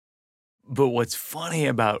But what's funny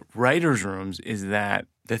about writers' rooms is that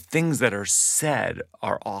the things that are said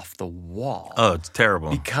are off the wall. Oh, it's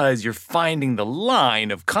terrible. Because you're finding the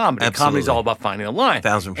line of comedy. Absolutely. Comedy's all about finding the line.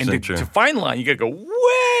 1,000% and true. To find the line, you got to go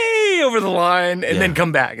way over the line and then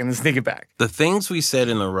come back and then sneak it back. The things we said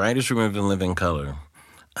in the writer's room of In Living Color,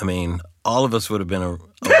 I mean, all of us would have been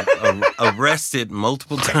arrested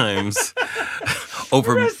multiple times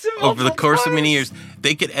over the course of many years.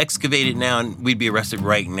 They could excavate it now and we'd be arrested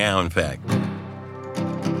right now, in fact.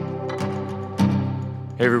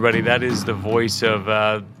 Hey everybody, that is the voice of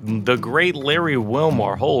the great Larry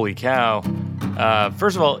Wilmore. Holy cow.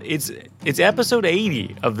 First of all, it's episode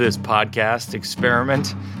 80 of this podcast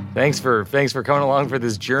experiment. Thanks for coming along for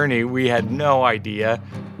this journey. We had no idea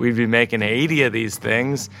we'd be making 80 of these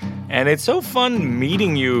things. And it's so fun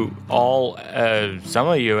meeting you all, some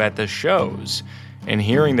of you at the shows, and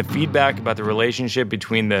hearing the feedback about the relationship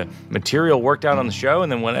between the material worked out on the show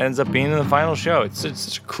and then what ends up being in the final show. It's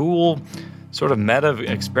such a cool sort of meta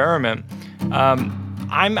experiment.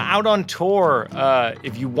 I'm out on tour.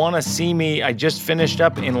 If you want to see me, I just finished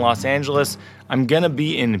up in Los Angeles. I'm going to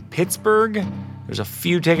be in Pittsburgh. There's a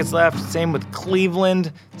few tickets left. Same with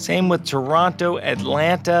Cleveland. Same with Toronto,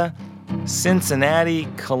 Atlanta, Cincinnati,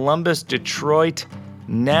 Columbus, Detroit,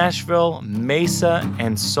 Nashville, Mesa,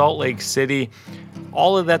 and Salt Lake City.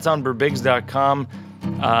 All of that's on Birbigs.com.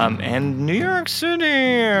 And New York City,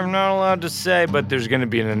 I'm not allowed to say, but there's going to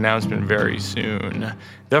be an announcement very soon.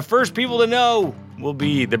 The first people to know will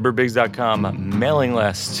be the Birbigs.com mailing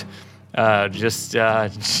list. Just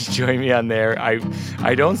join me on there.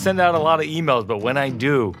 I don't send out a lot of emails, but when I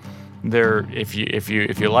do, if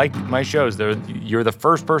you like my shows, you're the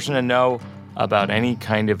first person to know about any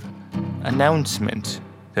kind of announcement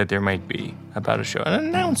that there might be about a show. An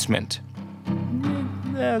announcement.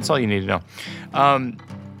 That's all you need to know.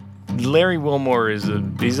 Larry Wilmore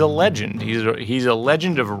he's a legend. He's a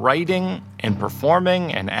legend of writing and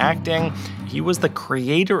performing and acting. He was the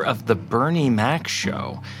creator of the Bernie Mac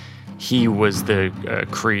Show. He was the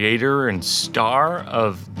creator and star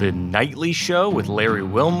of The Nightly Show with Larry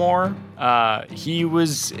Wilmore. He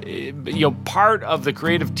was part of the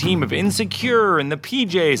creative team of Insecure and The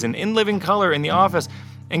PJs and In Living Color and The Office,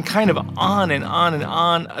 and kind of on and on and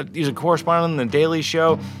on. He's a correspondent on The Daily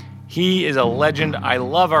Show. He is a legend. I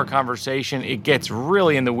love our conversation. It gets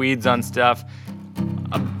really in the weeds on stuff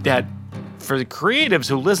that for the creatives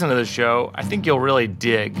who listen to the show, I think you'll really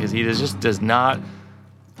dig, because he just does not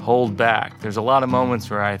hold back. There's a lot of moments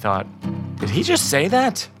where I thought, did he just say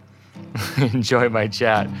that? Enjoy my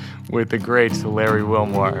chat with the great Larry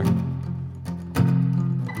Wilmore.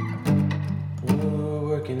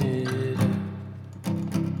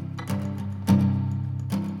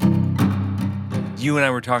 You and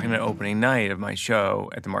I were talking at opening night of my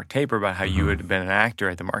show at the Mark Taper about how you had been an actor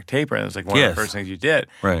at the Mark Taper, and it was like one of the first things you did.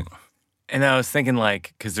 Right. And I was thinking,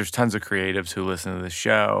 because there's tons of creatives who listen to the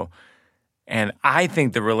show, and I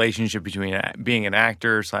think the relationship between being an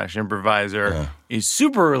actor / improviser is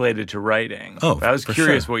super related to writing. Oh, but I was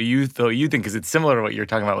curious what you think, because it's similar to what you're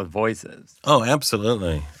talking about with voices. Oh,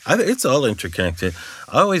 absolutely. It's all interconnected.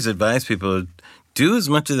 I always advise people, do as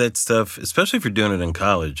much of that stuff, especially if you're doing it in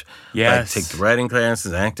college. Yes. Like take the writing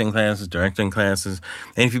classes, acting classes, directing classes.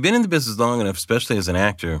 And if you've been in the business long enough, especially as an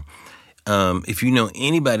actor, if you know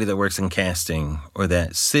anybody that works in casting or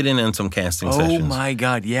that sit in on some casting sessions. Oh my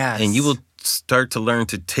God, yes. And you will start to learn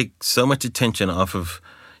to take so much attention off of,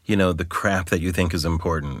 the crap that you think is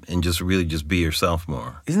important and just really just be yourself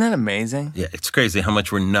more. Isn't that amazing? Yeah, it's crazy how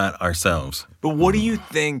much we're not ourselves. But what do you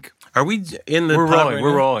think? Are we in the We're pod rolling. right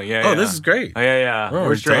We're now? rolling. Yeah. Oh, this is great. Oh, yeah. Oh,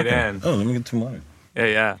 we're straight talking. in. Oh, let me get some water.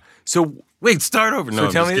 Yeah. So wait, start over.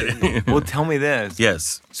 No, tell I'm just kidding. me. Well, tell me this.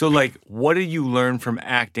 Yes. So, what did you learn from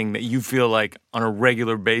acting that you feel like on a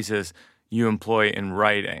regular basis you employ in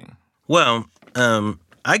writing? Well,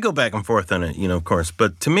 I go back and forth on it, of course.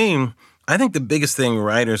 But to me, I think the biggest thing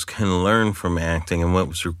writers can learn from acting and what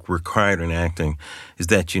was required in acting is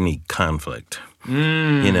that you need conflict.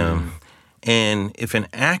 And if an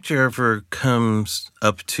actor ever comes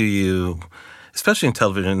up to you, especially in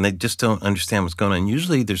television, and they just don't understand what's going on,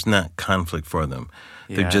 usually there's not conflict for them.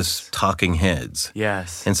 Yes. They're just talking heads.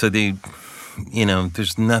 Yes. And so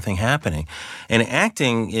there's nothing happening. And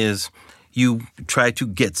acting is you try to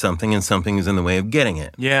get something and something is in the way of getting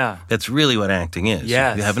it. Yeah. That's really what acting is.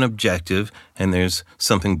 Yes. You have an objective and there's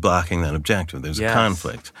something blocking that objective. There's a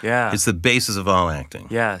conflict. Yeah. It's the basis of all acting.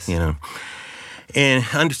 Yes. And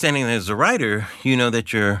understanding that as a writer, you know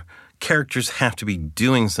that your characters have to be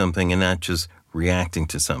doing something and not just reacting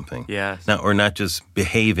to something. Yes. Or not just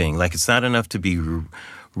behaving. Like, it's not enough to be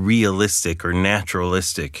realistic or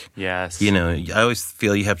naturalistic. Yes. You know, I always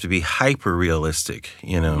feel you have to be hyper-realistic,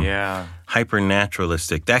 you know. Yeah.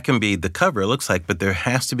 Hyper-naturalistic. That can be the cover, it looks like, but there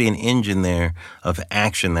has to be an engine there of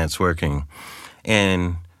action that's working.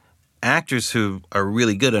 And actors who are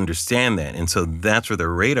really good understand that, and so that's where their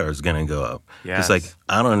radar is going to go up. Yes. It's like,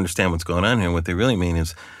 I don't understand what's going on here. What they really mean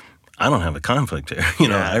is, I don't have a conflict here. You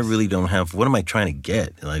know, Yes. I really don't have, what am I trying to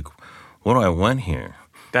get? Like, what do I want here?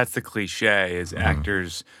 That's the cliche is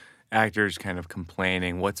actors kind of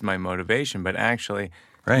complaining, what's my motivation? But actually, you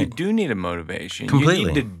Right. do need a motivation. Completely. You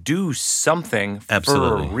need to do something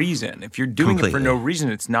Absolutely. for a reason. If you're doing it for Completely. no reason,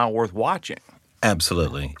 it's not worth watching.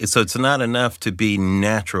 Absolutely. So it's not enough to be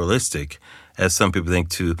naturalistic, as some people think,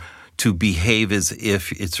 to behave as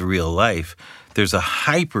if it's real life. There's a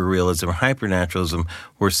hyper-realism or hyper-naturalism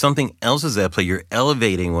where something else is at play. You're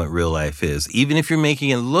elevating what real life is. Even if you're making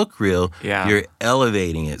it look real, Yeah. you're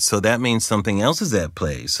elevating it. So that means something else is at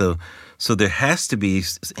play. So there has to be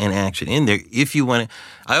an action in there if you want it.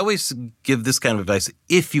 I always give this kind of advice,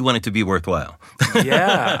 if you want it to be worthwhile.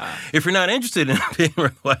 Yeah. If you're not interested in it being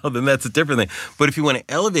worthwhile, then that's a different thing. But if you want to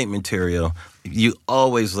elevate material, you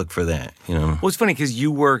always look for that, you know. Well, it's funny because you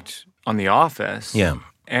worked on The Office. Yeah.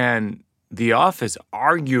 And The Office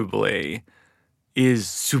arguably is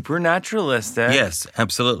supernaturalistic. Yes,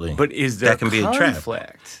 absolutely. But is there that can be a trap.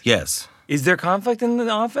 conflict? Yes, Is there conflict in The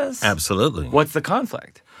Office? absolutely. What's the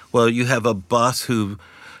conflict? Well, you have a boss who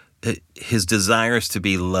his desire is to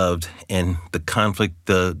be loved, and the conflict,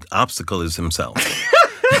 the obstacle is himself.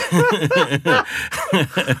 Oh,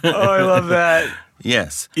 I love that.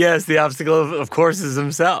 Yes. Yes, the obstacle, of course, is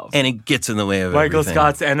himself. And it gets in the way of Michael everything.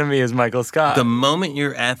 Scott's enemy is Michael Scott. The moment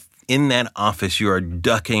you're in that office, you are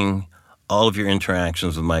ducking all of your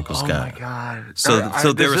interactions with Michael Oh Scott. my God!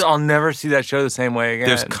 So there was- I'll never see that show the same way again.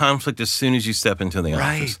 There's conflict as soon as you step into the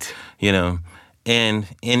office. Right. You know, and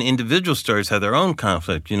individual stories have their own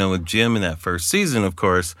conflict. You know, with Jim in that first season, of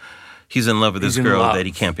course, he's in love with this in girl love. that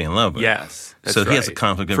he can't be in love with. Yes, that's So he has right. a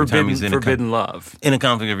conflict every time he's in forbidden love. in a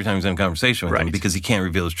conflict every time he's in a conversation with him Right. because he can't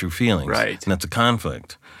reveal his true feelings. Right. And that's a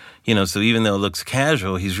conflict. You know, so even though it looks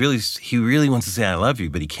casual, he really wants to say I love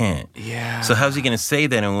you, but he can't. Yeah. So how's he going to say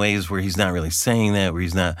that in ways where he's not really saying that, where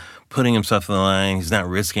he's not putting himself on the line, he's not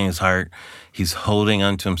risking his heart, he's holding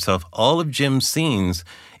onto himself. All of Jim's scenes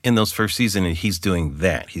in those first seasons, he's doing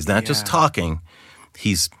that. He's not just Yeah. talking.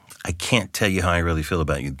 I can't tell you how I really feel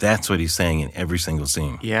about you. That's what he's saying in every single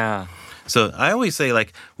scene. Yeah. So I always say,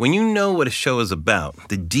 like, when you know what a show is about,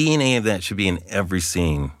 the DNA of that should be in every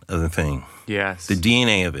scene of the thing. Yes. The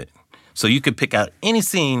DNA of it. So you could pick out any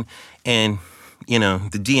scene and, you know,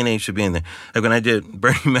 the DNA should be in there. Like when I did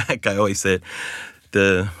Bernie Mac, I always said,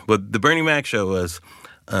 the Bernie Mac show was,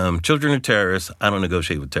 children of terrorists, I don't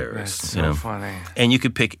negotiate with terrorists. That's so you know? funny. And you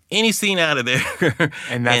could pick any scene out of there.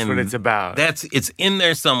 And that's what it's about. It's in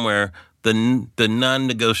there somewhere, the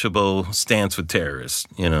non-negotiable stance with terrorists,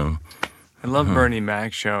 you know. I love Bernie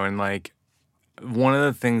Mac show, and like one of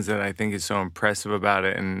the things that I think is so impressive about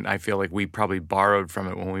it, and I feel like we probably borrowed from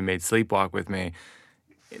it when we made Sleepwalk with Me.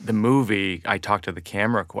 The movie, I talk to the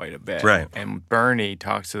camera quite a bit, Right. And Bernie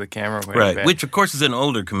talks to the camera quite a Right, bit. which of course is an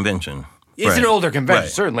older convention. It's Right. an older convention,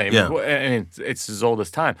 Right. certainly. Yeah. I mean, it's as old as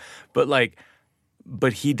time.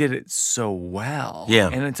 But he did it so well. Yeah.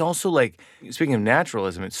 And it's also like, speaking of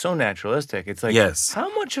naturalism, it's so naturalistic. It's like, Yes.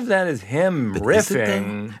 how much of that is him But is it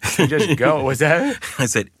riffing? He just go. Was that? I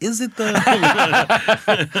said, is it though?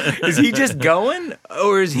 Is he just going?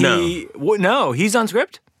 Or is he? No, he's on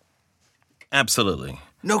script? Absolutely.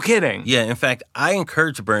 No kidding. Yeah, in fact, I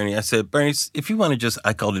encouraged Bernie. I said, Bernie, if you want to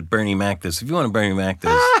I called it Bernie Mac this. If you want to Bernie Mac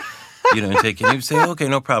this, you know, and take it, he would say, okay,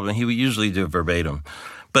 no problem. He would usually do it verbatim.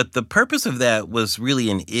 But the purpose of that was really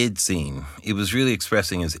an id scene. It was really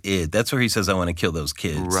expressing his id. That's where he says, I want to kill those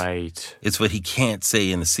kids. Right. It's what he can't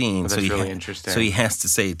say in the scene. That's really interesting. So he has to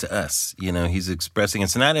say it to us. You know, he's expressing.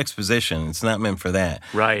 It's not exposition. It's not meant for that.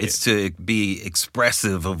 Right. It's to be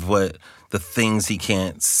expressive of what the things he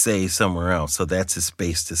can't say somewhere else. So that's his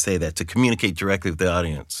space to say that, to communicate directly with the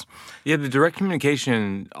audience. Yeah, the direct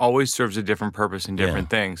communication always serves a different purpose in different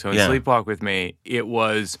things. So in Yeah. Sleepwalk with Me, it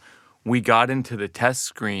was we got into the test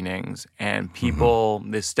screenings and people,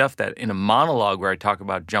 this stuff that in a monologue where I talk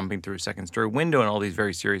about jumping through a second story window and all these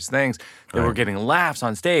very serious things, that were getting laughs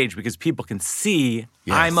on stage because people can see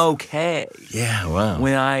Yes. I'm okay. Yeah, wow.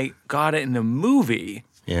 When I got it in the movie,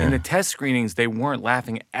 Yeah. in the test screenings, they weren't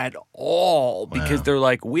laughing at all because they're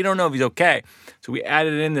like, we don't know if he's okay. So we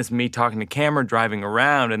added in this me talking to camera, driving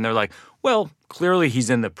around, and they're like, well, clearly he's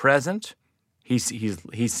in the present. He seems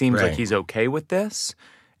like Right. he's okay with this,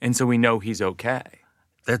 and so we know he's okay.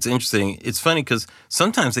 That's interesting. It's funny because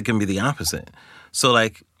sometimes it can be the opposite. So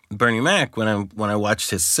like Bernie Mac, when I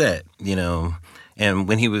watched his set, you know, and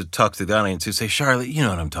when he would talk to the audience, he'd say, Charlotte, you know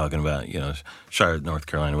what I'm talking about, you know, Charlotte, North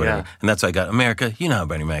Carolina, whatever. Yeah. And that's why I got America, you know how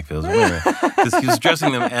Bernie Mac feels. Because he was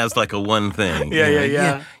dressing them as like a one thing.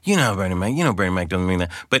 Yeah. You know how Bernie Mac doesn't mean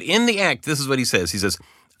that. But in the act, this is what he says. He says,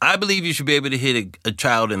 I believe you should be able to hit a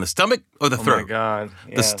child in the stomach or the throat. Oh, my God.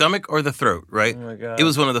 Yeah. The stomach or the throat, right? Oh, my God. It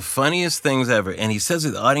was one of the funniest things ever. And he says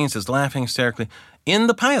it, the audience is laughing hysterically. In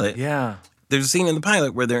the pilot, Yeah. there's a scene in the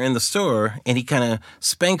pilot where they're in the store and he kind of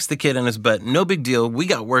spanks the kid on his butt. No big deal. We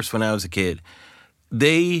got worse when I was a kid.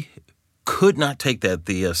 They could not take that,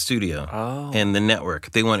 the studio and the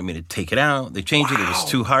network. They wanted me to take it out. They changed it. It was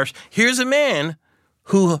too harsh. Here's a man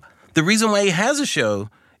who, the reason why he has a show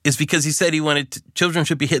is because he said he wanted children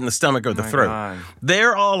should be hit in the stomach or the throat. God.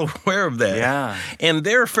 They're all aware of that. Yeah. And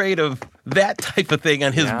they're afraid of that type of thing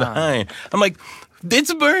on his behind. I'm like,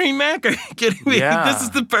 it's Bernie Mac. Are you kidding me? Yeah. This is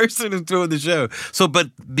the person who's doing the show. So, but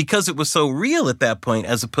because it was so real at that point,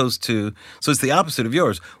 as opposed to, so it's the opposite of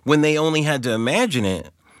yours. When they only had to imagine it,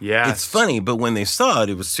 Yes. it's funny. But when they saw it,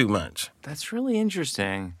 it was too much. That's really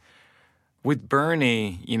interesting. With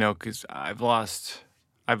Bernie, you know, because I've lost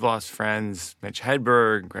friends, Mitch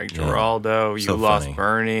Hedberg, Greg Giraldo. You So lost funny.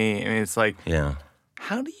 Bernie. I mean, it's like, Yeah.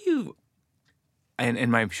 how do you? And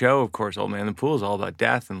in my show, of course, Old Man in the Pool is all about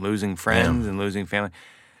death and losing friends and losing family.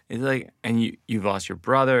 It's like, and you've lost your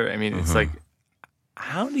brother. I mean, it's like,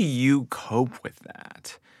 how do you cope with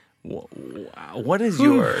that? What is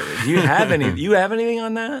your? Do you have any? Do you have anything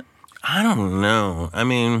on that? I don't know. I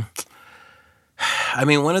mean,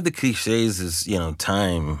 one of the cliches is, you know,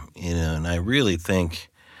 time, you know, and I really think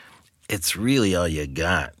it's really all you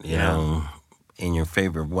got, you know, in your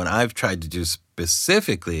favor. What I've tried to do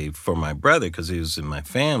specifically for my brother, because he was in my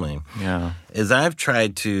family, is I've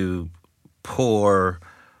tried to pour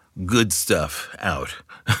good stuff out,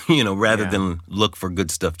 you know, rather than look for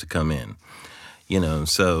good stuff to come in, you know,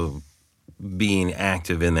 so being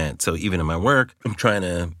active in that. So even in my work, I'm trying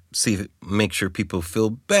to make sure people feel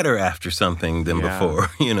better after something than before,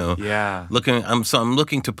 you know. Yeah. I'm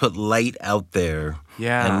looking to put light out there.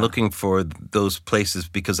 Yeah. And looking for those places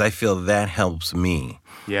because I feel that helps me.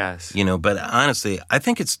 Yes. You know, but honestly, I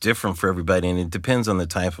think it's different for everybody and it depends on the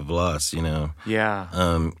type of loss, you know.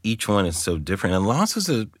 Yeah. Each one is so different. And loss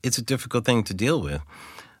it's a difficult thing to deal with.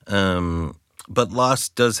 But loss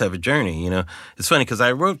does have a journey, you know. It's funny because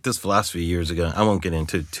I wrote this philosophy years ago. I won't get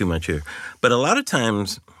into too much here. But a lot of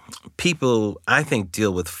times people, I think,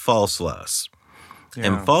 deal with false loss. Yeah.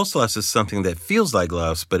 And false loss is something that feels like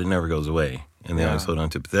loss, but it never goes away. And they always hold on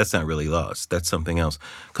to it. But that's not really loss. That's something else.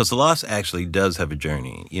 Because the loss actually does have a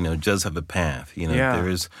journey, you know, does have a path. You know, there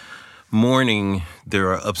is mourning,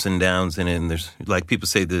 there are ups and downs in it. And there's, like people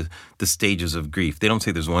say, the stages of grief. They don't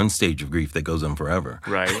say there's one stage of grief that goes on forever.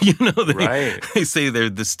 Right. You know, they say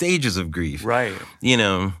they're the stages of grief. Right. You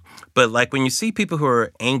know, but like when you see people who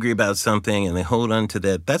are angry about something and they hold on to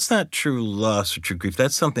that, that's not true loss or true grief.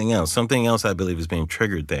 That's something else. Something else I believe is being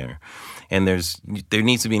triggered there. And there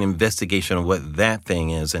needs to be an investigation of what that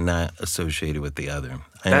thing is and not associated with the other.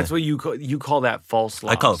 That's what you call that false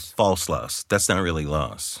loss. I call it false loss. That's not really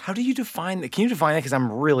loss. How do you define that? Can you define that? Because I'm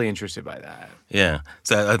really interested by that. Yeah.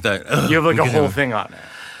 So I thought... You have like a whole thing on it.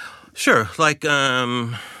 Sure. Like,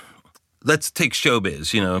 let's take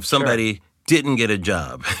showbiz. You know, if somebody didn't get a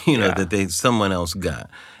job, you know, that someone else got,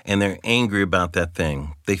 and they're angry about that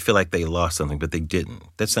thing, they feel like they lost something, but they didn't.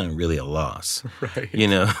 That's not really a loss. Right. You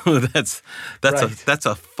know, that's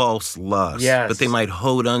a false loss. Yes. But they might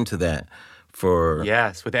hold on to that for...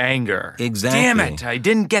 Yes, with anger. Exactly. Damn it, I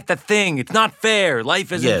didn't get the thing. It's not fair.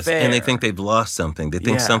 Life isn't fair. And they think they've lost something. They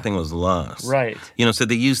think something was lost. Right. You know, so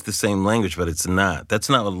they use the same language, but it's not. That's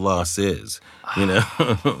not what loss is, you know.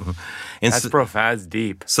 And That's profound. That's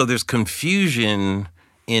deep. So there's confusion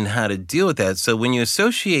in how to deal with that. So when you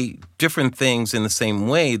associate different things in the same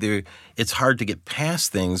way, it's hard to get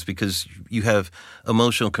past things because you have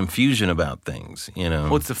emotional confusion about things, you know.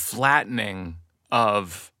 Well, it's the flattening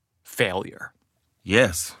of failure.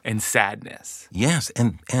 Yes. And sadness. Yes.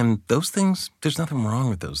 And those things, there's nothing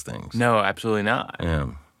wrong with those things. No, absolutely not.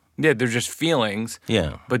 Yeah. Yeah, they're just feelings.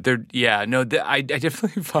 Yeah. But I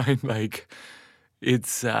definitely find like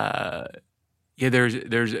it's, there's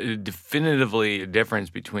definitively a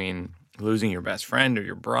difference between losing your best friend or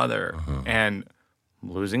your brother and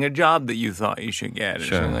losing a job that you thought you should get or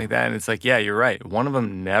something like that. And it's like, yeah, you're right. One of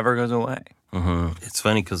them never goes away. It's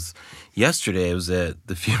funny because yesterday I was at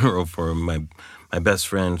the funeral for my best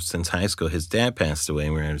friend since high school. His dad passed away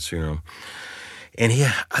and we were at his funeral. And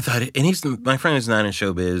my friend is not in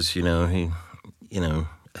showbiz, you know,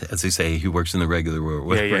 as they say, he works in the regular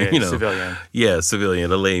world. Yeah, civilian. Yeah,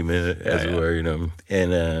 civilian, a layman, as it were,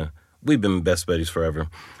 And we've been best buddies forever.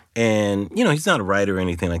 And, he's not a writer or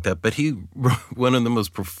anything like that, but he wrote one of the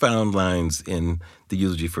most profound lines in the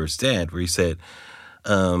eulogy for his dad, where he said,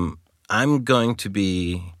 it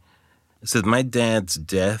says, my dad's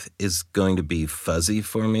death is going to be fuzzy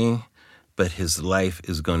for me, but his life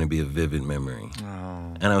is going to be a vivid memory.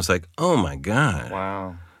 Oh. And I was like, oh my God.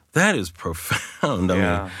 Wow. That is profound. I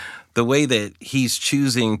mean, the way that he's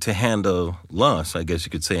choosing to handle loss, I guess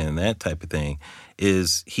you could say, and that type of thing,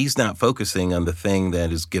 is he's not focusing on the thing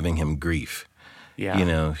that is giving him grief.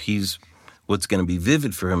 Yeah. What's going to be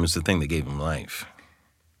vivid for him is the thing that gave him life.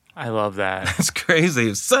 I love that. It's crazy.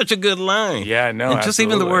 It's such a good line. Yeah, no, and just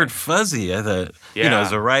even the word fuzzy, I thought,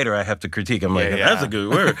 as a writer, I have to critique. I'm that's a good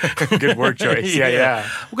word. Good word choice. Yeah.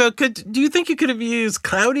 Well, do you think you could have used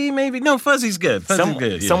cloudy maybe? No, fuzzy's good. Fuzzy's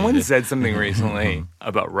good. Someone said something recently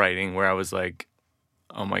about writing where I was like,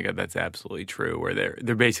 oh my God, that's absolutely true. Where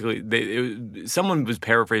they're basically, someone was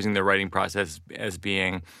paraphrasing their writing process as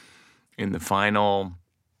being in the final,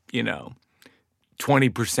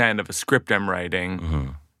 20% of a script I'm writing. Mm-hmm.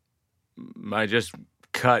 I just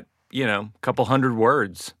cut, a couple hundred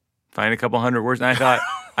words. Find a couple hundred words, and I thought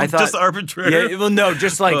just arbitrary. Yeah, well, no,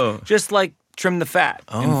 just like trim the fat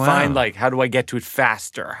and find how do I get to it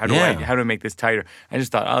faster? How do I make this tighter? I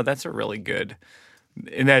just thought, oh, that's a really good,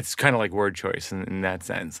 and that's kind of like word choice in that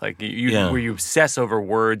sense. Like where you obsess over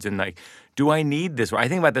words and do I need this? I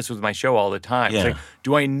think about this with my show all the time. Yeah. It's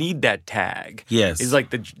do I need that tag? Yes. It's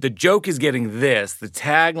the joke is getting this, the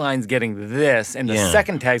tagline's getting this, and the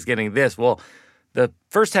second tag's getting this. Well, the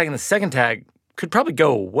first tag and the second tag could probably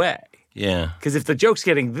go away. Yeah. Because if the joke's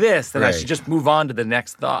getting this, then I should just move on to the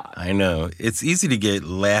next thought. I know. It's easy to get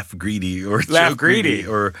laugh greedy or joke greedy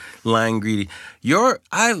or line greedy.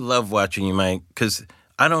 I love watching you, Mike, because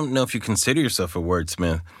I don't know if you consider yourself a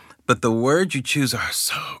wordsmith, but the words you choose are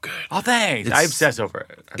so good. Oh, thanks. I obsess over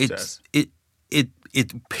it.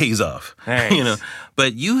 It pays off. Thanks.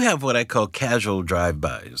 But you have what I call casual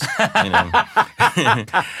drive-bys.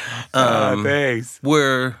 Thanks.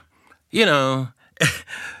 Where,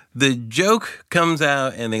 the joke comes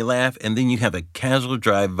out and they laugh, and then you have a casual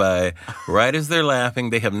drive-by. Right as they're laughing,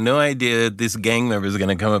 they have no idea this gang member is going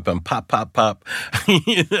to come up and pop, pop, pop.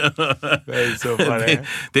 That is so funny.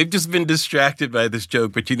 They've just been distracted by this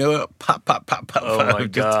joke, but pop, pop, pop, pop, oh pop. My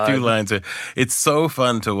just God. a few lines. It's so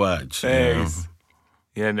fun to watch. Thanks.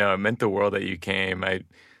 Yeah, no, it meant the world that you came. I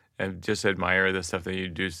just admire the stuff that you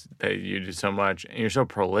do so much, and you're so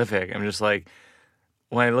prolific. I'm just like,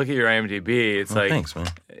 when I look at your IMDb, it's thanks, man.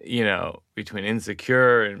 Between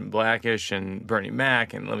Insecure and Blackish and Bernie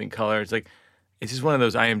Mac and Living Color, it's just one of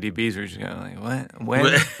those IMDb's where you're just kind of like, what?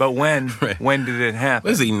 When? But when? Right. When did it happen?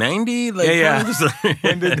 Was he 90? Yeah.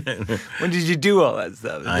 when did you do all that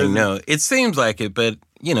stuff? I know. It seems like it, but,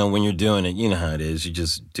 when you're doing it, you know how it is. You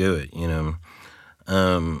just do it,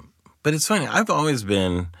 But it's funny. I've always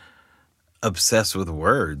been obsessed with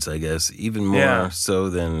words, I guess, even more so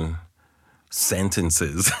than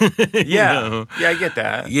sentences. Yeah, I get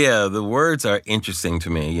that. Yeah, the words are interesting to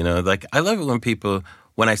me. I love it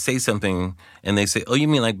when I say something and they say, "Oh, you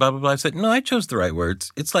mean like blah blah blah?" I said, "No, I chose the right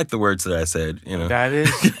words. It's like the words that I said." That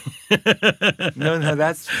is no.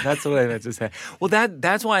 That's what I meant to say. Well,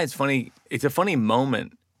 that's why it's funny. It's a funny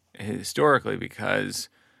moment historically because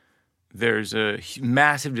there's a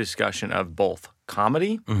massive discussion of both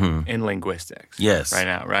comedy and linguistics. Yes, right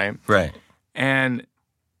now, right? Right, and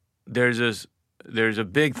there's a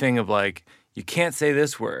big thing of you can't say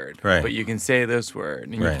this word, right, but you can say this word.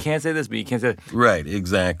 And you can't say this, but you can't say that. Right,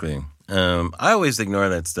 exactly. I always ignore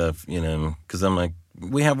that stuff, because I'm like,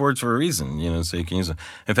 we have words for a reason, so you can use them.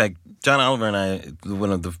 In fact, John Oliver and I,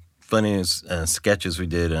 one of the funniest sketches we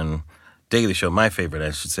did on Daily Show, my favorite,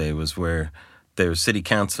 I should say, was where their city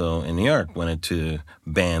council in New York wanted to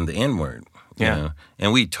ban the N-word.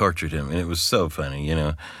 And we tortured him, and it was so funny,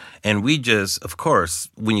 And we just, of course,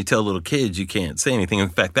 when you tell little kids, you can't say anything. In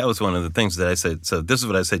fact, that was one of the things that I said. So this is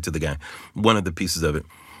what I said to the guy, one of the pieces of it.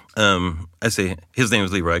 I say, his name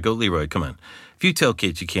was Leroy. I go, Leroy, come on. If you tell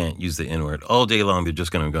kids you can't use the N-word, all day long they're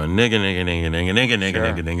just going to go nigga, nigga, nigga, nigga, nigga, nigga,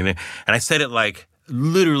 nigga, nigga, nigga. And I said it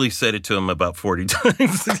literally said it to him about 40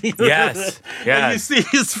 times. Yes. And you see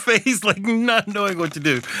his face not knowing what to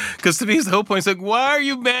do. Because to me, his whole point is why are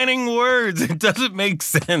you banning words? It doesn't make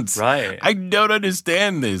sense. Right. I don't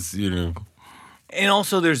understand this, And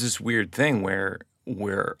also there's this weird thing where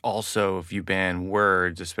also if you ban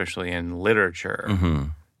words, especially in literature,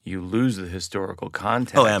 you lose the historical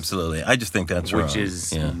context. Oh, absolutely. I just think that's wrong.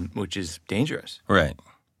 Which is dangerous. Right.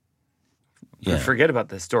 Yeah. forget about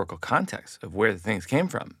the historical context of where the things came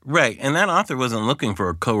from. Right, and that author wasn't looking for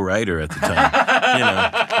a co-writer at the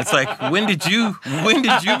time. It's like, when did you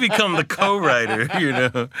become the co-writer?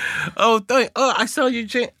 I saw you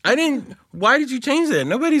change. I didn't. Why did you change that?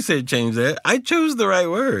 Nobody said change that. I chose the right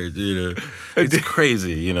word. It's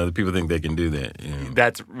crazy. That people think they can do that.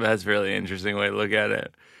 That's really interesting way to look at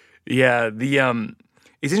it. Yeah,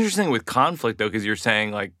 it's interesting with conflict though, because you're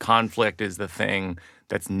saying like conflict is the thing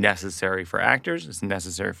that's necessary for actors, it's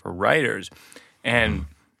necessary for writers. And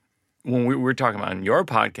when we were talking about on your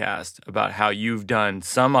podcast about how you've done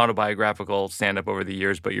some autobiographical stand-up over the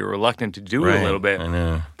years, but you're reluctant to do it a little bit. I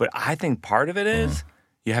know. But I think part of it is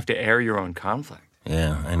you have to air your own conflict.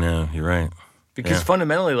 Yeah, I know. You're right. Because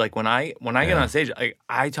fundamentally, like when I get on stage,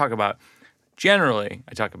 I talk about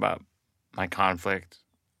my conflict,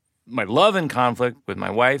 my love and conflict with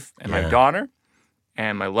my wife and my daughter,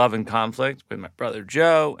 and my love and conflict with my brother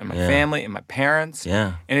Joe and my family and my parents.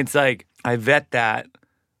 Yeah. And it's like I vet that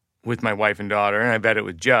with my wife and daughter, and I vet it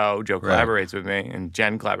with Joe. Joe collaborates with me, and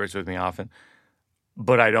Jen collaborates with me often.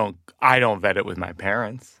 But I don't vet it with my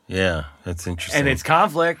parents. Yeah, that's interesting. And it's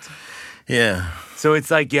conflict. Yeah. So it's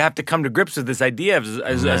like you have to come to grips with this idea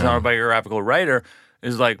as an autobiographical writer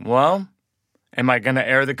is like, well, am I going to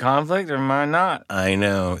air the conflict or am I not? I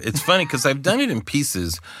know. It's funny because I've done it in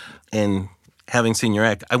pieces, and having seen your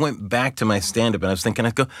act, I went back to my stand-up and I was thinking,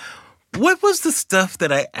 what was the stuff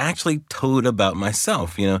that I actually told about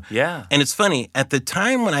myself, Yeah. And it's funny, at the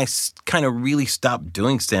time when I kind of really stopped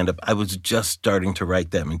doing stand-up, I was just starting to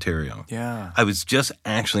write that material. Yeah. I was just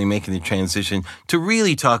actually making the transition to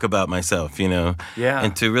really talk about myself, Yeah.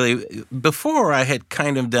 And to really, before I had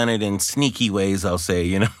kind of done it in sneaky ways, I'll say,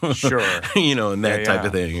 Sure. And that type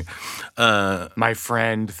of thing. My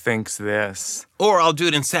friend thinks this. Or I'll do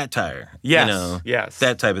it in satire. Yes, yes.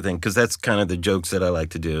 That type of thing. Because that's kind of the jokes that I like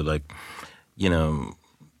to do. Like,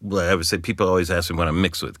 I would say people always ask me what I'm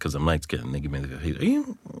mixed with because I'm light-skinned. They give me the, are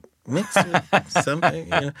you mixed with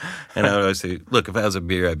something? And I would always say, look, if I was a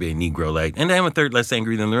beer, I'd be a Negro Light. And I'm a third less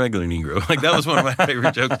angry than the regular Negro. Like, that was one of my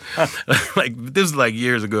favorite jokes. Like, this was like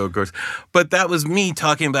years ago, of course. But that was me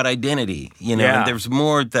talking about identity, And there's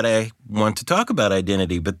more that I want to talk about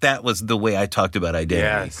identity. But that was the way I talked about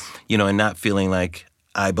identity. Yes. And not feeling like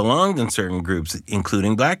I belonged in certain groups,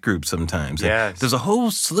 including black groups sometimes. Yes. There's a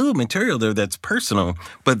whole slew of material there that's personal,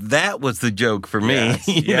 but that was the joke for me.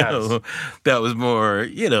 Yes. That was more,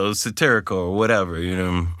 satirical or whatever,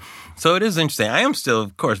 So it is interesting. I am still,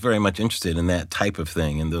 of course, very much interested in that type of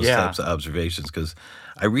thing and those types of observations because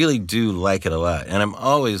I really do like it a lot. And I'm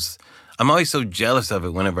always so jealous of it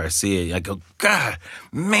whenever I see it. I go, God,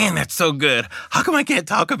 man, that's so good. How come I can't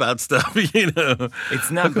talk about stuff?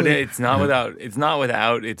 It's not, but it's not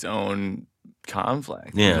without its own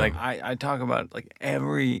conflict. Yeah. Like I talk about like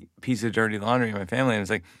every piece of dirty laundry in my family, and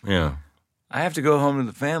it's like, I have to go home to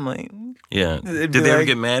the family. Yeah. Did they ever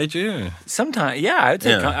get mad at you? Sometimes, yeah.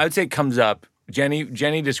 I would say it comes up.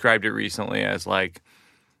 Jenny described it recently as like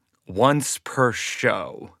once per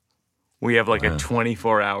show. We have like a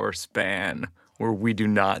 24-hour span where we do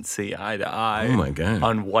not see eye to eye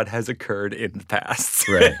on what has occurred in the past.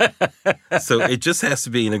 Right. So it just has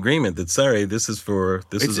to be an agreement that, sorry, this is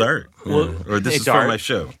art. Or this is for my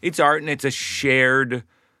show. It's art, and it's a shared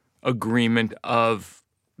agreement of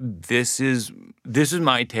this is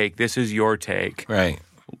my take, this is your take. Right.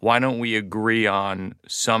 Why don't we agree on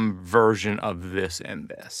some version of this and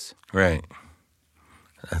this? Right.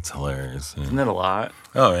 That's hilarious. Isn't that a lot?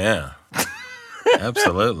 Oh, yeah.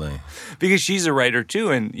 Absolutely. Because she's a writer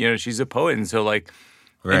too, and she's a poet, and so like,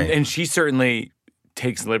 and she certainly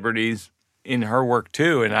takes liberties in her work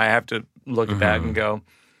too, and I have to look at that and go,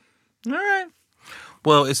 all right.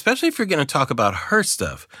 Well, especially if you're going to talk about her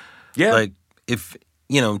stuff. Yeah. Like if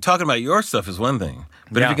talking about your stuff is one thing,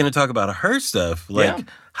 but if you're going to talk about her stuff, like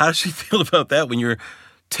how does she feel about that when you're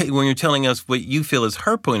telling us what you feel is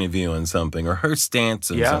her point of view on something or her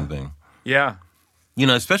stance on something? Yeah.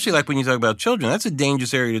 Especially like when you talk about children, that's a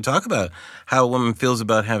dangerous area to talk about how a woman feels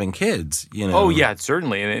about having kids, Oh, yeah,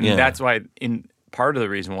 certainly. And that's why, part of the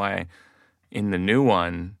reason why in the new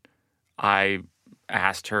one, I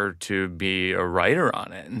asked her to be a writer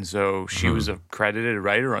on it. And so she was a credited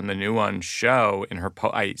writer on the new one show in her,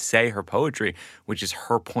 I say her poetry, which is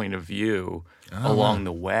her point of view along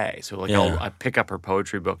the way. So like I pick up her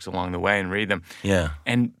poetry books along the way and read them. Yeah.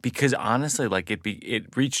 And because honestly, like it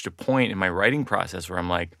reached a point in my writing process where I'm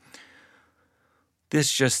like, this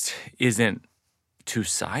just isn't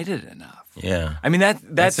two-sided enough. Yeah. I mean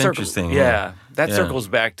that's interesting. Yeah. That circles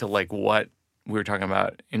back to like what we were talking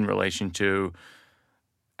about in relation to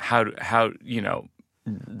how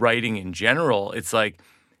writing in general. It's like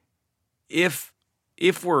if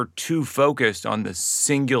we're too focused on a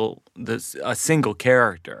single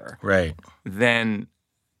character, Right. then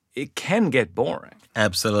it can get boring.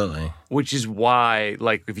 Absolutely. Which is why,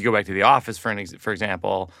 like, if you go back to The Office, for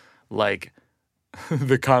example, like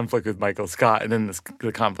the conflict with Michael Scott and then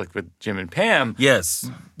the conflict with Jim and Pam. Yes.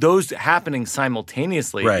 Those happening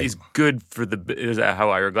simultaneously Right. is good for is how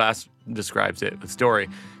Ira Glass describes it, the story.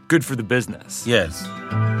 Good for the business. Yes.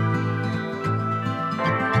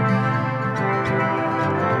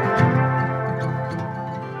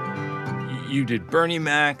 You did Bernie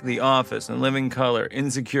Mac, The Office, and Living Color,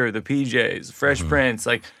 Insecure, The PJs, Fresh Prince,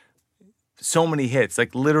 like so many hits,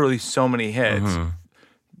 like literally so many hits.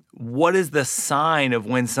 What is the sign of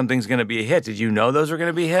when something's going to be a hit? Did you know those were going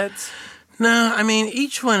to be hits? No, I mean,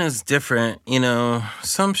 each one is different. You know,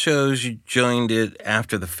 some shows you joined it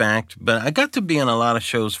after the fact, but I got to be on a lot of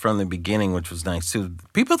shows from the beginning, which was nice too.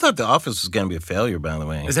 People thought The Office was going to be a failure, by the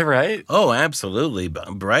way. Is that right? Oh, absolutely.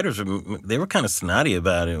 But writers, they were kind of snotty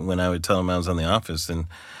about it when I would tell them I was on The Office. And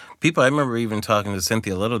people, I remember even talking to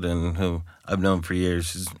Cynthia Littleton, who I've known for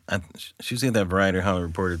years. She's in that Variety Hollywood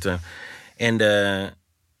Reporter time.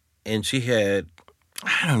 And she had,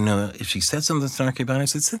 I don't know if she said something snarky about it. I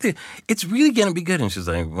said, Cynthia, it's really going to be good. And she's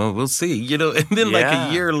like, well, we'll see. You know, and then like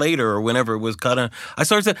a year later or whenever it was cut on, I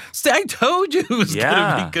started saying, I told you it was going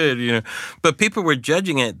to be good, you know. But people were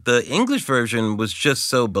judging it. The English version was just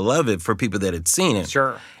so beloved for people that had seen it.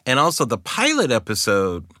 Sure. And also the pilot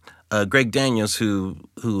episode, Greg Daniels, who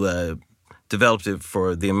developed it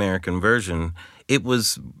for the American version, it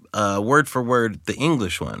was word for word the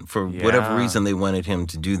English one. For whatever reason, they wanted him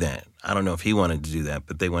to do that. I don't know if he wanted to do that,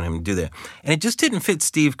 but they wanted him to do that. And it just didn't fit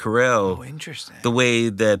Steve Carell the way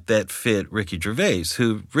that fit Ricky Gervais,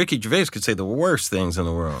 who Ricky Gervais could say the worst things in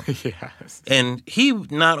the world. Yes. And he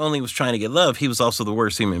not only was trying to get love, he was also the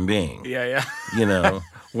worst human being. Yeah. You know,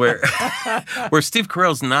 where Steve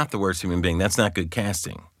Carell's not the worst human being. That's not good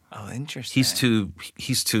casting. Oh, interesting.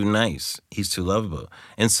 He's too nice. He's too lovable.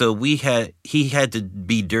 And so he had to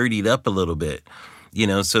be dirtied up a little bit. You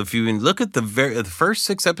know, so if you look at the first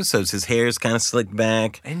 6 episodes, his hair is kind of slicked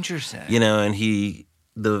back. Interesting. You know, and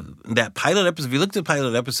that pilot episode, if you look at the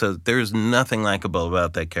pilot episode, there's nothing likable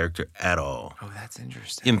about that character at all. Oh, that's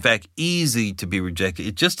interesting. In fact, easy to be rejected.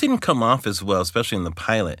 It just didn't come off as well, especially in the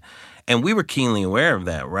pilot. And we were keenly aware of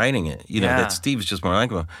that, writing it. You know, that Steve is just more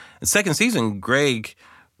likable. The second season, Greg,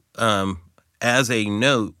 as a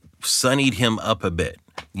note, sunnied him up a bit.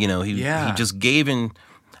 You know, he just gave in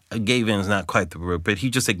is not quite the word, but he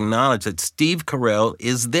just acknowledged that Steve Carell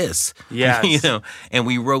is this. Yes. You know, and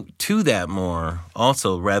we wrote to that more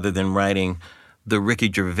also rather than writing the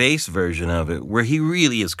Ricky Gervais version of it where he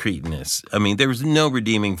really is cretinous. I mean, there was no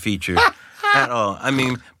redeeming feature at all. I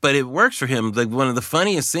mean, but it works for him. Like one of the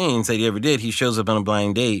funniest scenes that he ever did, he shows up on a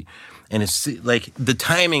blind date and it's like the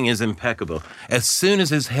timing is impeccable. As soon as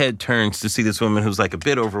his head turns to see this woman who's like a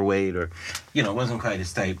bit overweight or, you know, wasn't quite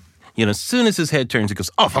his type, you know, as soon as his head turns, he goes,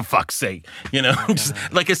 oh, for fuck's sake. You know, just,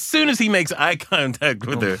 like as soon as he makes eye contact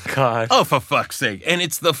with her. God. Oh, for fuck's sake. And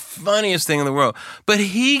it's the funniest thing in the world. But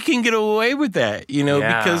he can get away with that, you know,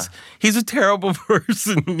 because he's a terrible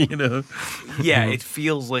person, you know. Yeah, it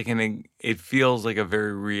feels like a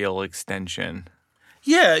very real extension.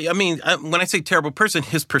 Yeah, I mean, when I say terrible person,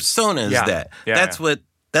 his persona is that. That's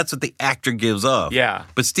what the actor gives off. Yeah.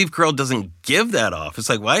 But Steve Carell doesn't give that off. It's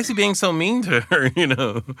like, why is he being so mean to her, you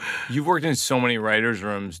know? You've worked in so many writers'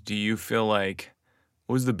 rooms. Do you feel like,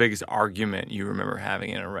 what was the biggest argument you remember having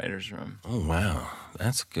in a writer's room? Oh, wow.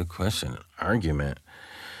 That's a good question. Argument.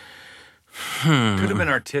 Could have been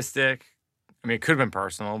artistic. I mean, it could have been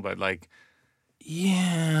personal, but like...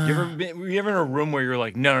 Yeah. Were you ever in a room where you're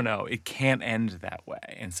like, no, it can't end that way?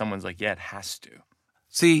 And someone's like, yeah, it has to.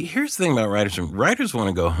 See, here's the thing about writers. Writers want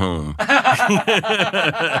to go home.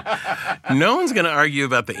 No one's going to argue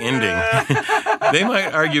about the ending. They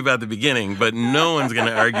might argue about the beginning, but no one's going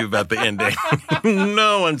to argue about the ending.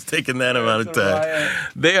 No one's taking that amount of time.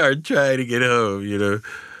 They are trying to get home, you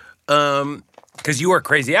know. Because you work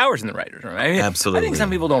crazy hours in the writer's room. I mean, absolutely. I think some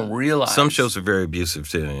people don't realize. Some shows are very abusive,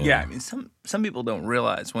 too. Yeah, I mean, some people don't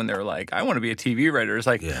realize when they're like, I want to be a TV writer. It's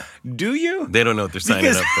like, do you? They don't know what they're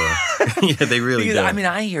signing up for. Yeah, they really don't. I mean,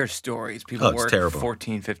 I hear stories. People work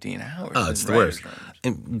 14, 15 hours. Oh, it's the worst.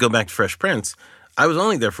 And go back to Fresh Prince. I was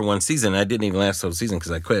only there for one season. I didn't even last the whole season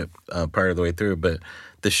because I quit part of the way through. But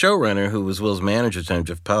the showrunner, who was Will's manager at the time,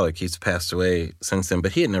 Jeff Pollack, he's passed away since then,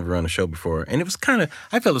 but he had never run a show before. And it was I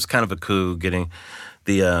felt it was kind of a coup getting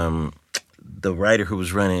the writer who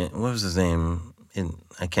was running it, what was his name?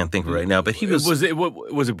 I can't think of it right now, but he was... Was it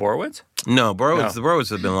Borowitz? No, Borowitz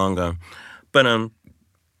had been long gone. But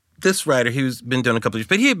this writer, he's been doing a couple of years,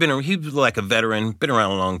 but he was like a veteran, been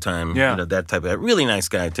around a long time. Yeah. You know, that type of really nice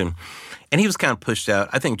guy too. And he was kind of pushed out.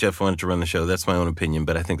 I think Jeff wanted to run the show. That's my own opinion,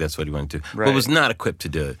 but I think that's what he wanted to. Right. But was not equipped to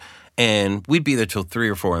do it. And we'd be there till 3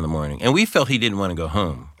 or 4 in the morning. And we felt he didn't want to go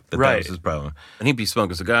home. That was his problem. And he'd be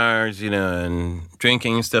smoking cigars, and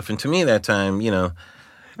drinking and stuff. And to me that time,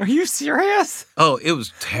 Are you serious? oh, it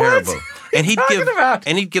was terrible. What? And he'd talking about?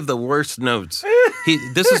 give the worst notes.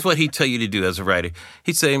 This is what he'd tell you to do as a writer.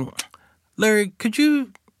 He'd say, Larry, could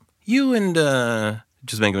you and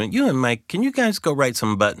Mike, can you guys go write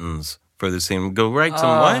some buttons for the scene? Go write some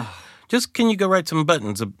what? Just can you go write some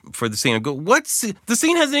buttons for the scene? I go, the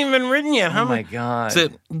scene hasn't even been written yet. Oh my God. So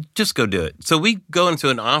just go do it. So we go into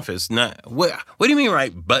an office. What do you mean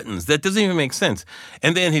write buttons? That doesn't even make sense.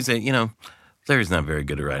 And then he said, Larry's not very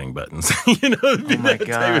good at writing buttons. Oh my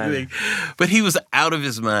God. But he was out of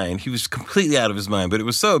his mind. He was completely out of his mind. But it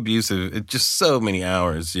was so abusive. It just so many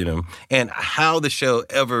hours, And how the show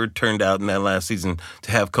ever turned out in that last season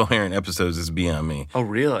to have coherent episodes is beyond me. Oh,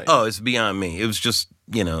 really? Oh, it's beyond me. It was just,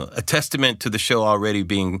 a testament to the show already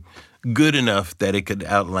being good enough that it could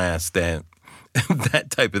outlast that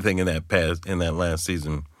type of thing in that last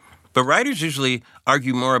season. But writers usually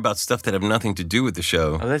argue more about stuff that have nothing to do with the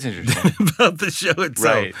show. Oh, that's interesting. Than about the show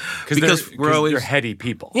itself. Right. Because they're heady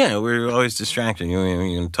people. Yeah, we're always distracted.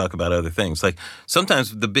 You talk about other things. Like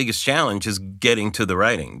sometimes the biggest challenge is getting to the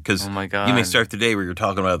writing. Because oh my God. You may start the day where you're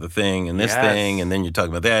talking about the thing and this thing, and then you're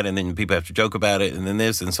talking about that, and then people have to joke about it, and then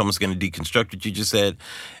this, and someone's going to deconstruct what you just said,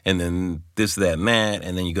 and then this, that, and that,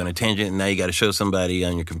 and then you go on a tangent, and now you got to show somebody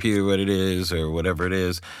on your computer what it is or whatever it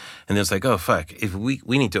is. And it's like, oh, fuck, if we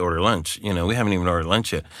need to order lunch. We haven't even ordered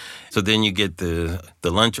lunch yet. So then you get the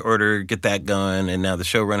lunch order, get that going, and now the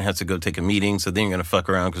showrunner has to go take a meeting, so then you're going to fuck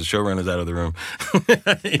around because the showrunner's out of the room.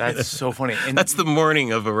 That's so funny. And that's the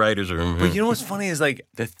morning of a writer's room. But you know what's funny is like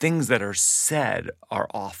the things that are said are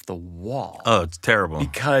off the wall. Oh, it's terrible.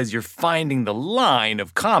 Because you're finding the line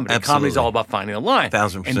of comedy. Absolutely. Comedy's all about finding the line.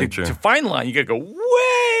 1,000% true. To find the line, you got to go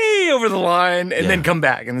way over the line and then come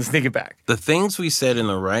back and then sneak it back. The things we said in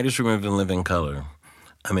the writer's room of In Living Color,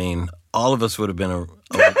 I mean, all of us would have been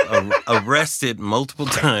arrested multiple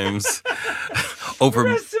times over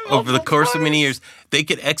the course of many years. They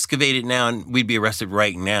could excavate it now, and we'd be arrested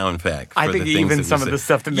right now. In fact, I think even some of the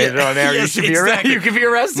stuff that made it on air, you should be arrested. You could be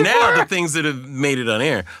arrested now. For. The things that have made it on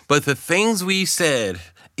air, but the things we said,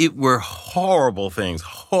 it were horrible things.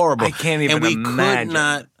 Horrible. I can't even imagine. imagine. And we could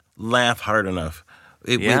not laugh hard enough.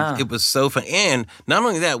 It was so fun, and not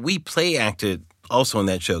only that, we play acted also on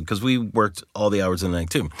that show because we worked all the hours of the night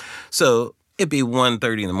too. So it'd be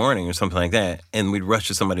 1:30 in the morning or something like that, and we'd rush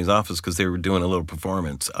to somebody's office because they were doing a little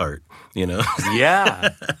performance art, Yeah.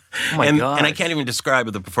 Oh my God. And I can't even describe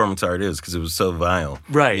what the performance art is because it was so vile.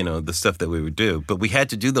 Right. The stuff that we would do. But we had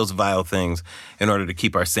to do those vile things in order to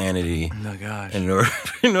keep our sanity. Oh my gosh. And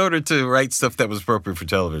in order to write stuff that was appropriate for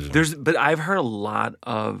television. But I've heard a lot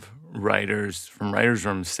of writers from writers'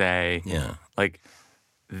 rooms say, like,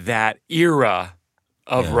 that era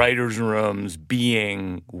of writers' rooms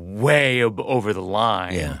being way over the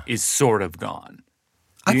line is sort of gone.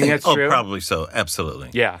 I think that's true? Probably so.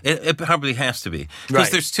 Absolutely. Yeah. It probably has to be.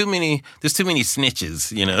 Because there's too many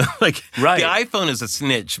snitches, Like the iPhone is a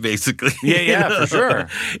snitch, basically. Yeah, for sure.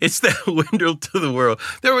 It's that window to the world.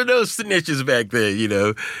 There were no snitches back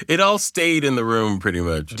then, It all stayed in the room pretty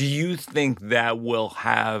much. Do you think that will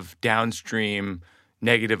have downstream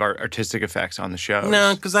negative artistic effects on the show?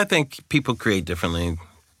 No, because I think people create differently.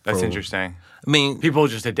 That's interesting. I mean, people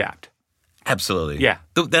just adapt. Absolutely. Yeah.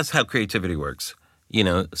 That's how creativity works.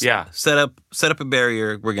 Set up a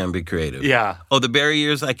barrier, we're going to be creative. Yeah. Oh, the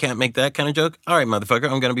barriers, I can't make that kind of joke? All right, motherfucker,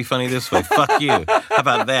 I'm going to be funny this way. Fuck you. How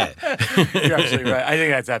about that? You're absolutely right. I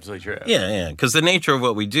think that's absolutely true. Yeah. Because the nature of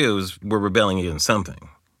what we do is we're rebelling against something,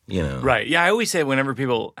 Right. Yeah, I always say whenever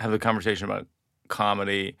people have the conversation about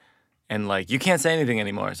comedy and, like, you can't say anything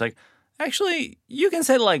anymore, it's like, actually, you can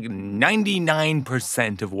say, like,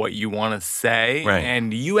 99% of what you want to say,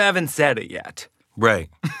 and you haven't said it yet. Right.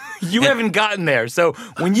 You haven't gotten there. So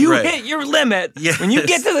when you hit your limit, when you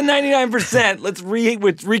get to the 99%, let's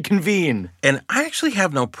reconvene. And I actually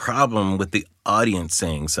have no problem with the audience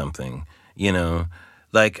saying something,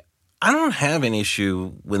 Like, I don't have an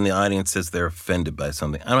issue when the audience says they're offended by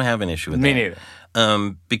something. I don't have an issue with that. Me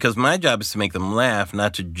neither. Because my job is to make them laugh,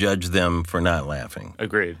 not to judge them for not laughing.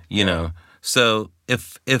 Agreed. So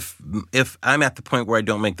if I'm at the point where I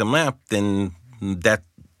don't make them laugh, then that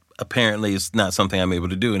apparently is not something I'm able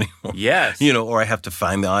to do anymore. Yes. Or I have to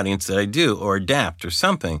find the audience that I do or adapt or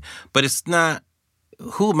something. But it's not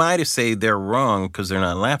who am I to say they're wrong because they're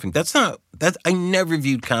not laughing? I never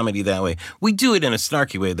viewed comedy that way. We do it in a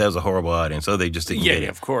snarky way. That was a horrible audience. Oh, they just didn't get it. Yeah,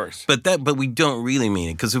 of course. But we don't really mean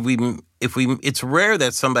it because it's rare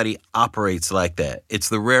that somebody operates like that. It's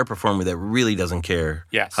the rare performer that really doesn't care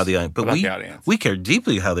how the audience. But the audience. We care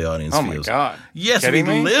deeply how the audience feels. Oh my God! Yes, we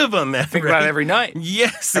live on that. I think about it every night.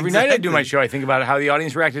 Yes, every night I do my show. I think about how the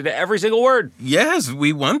audience reacted to every single word. Yes,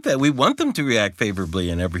 we want that. We want them to react favorably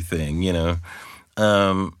and everything.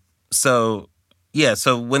 So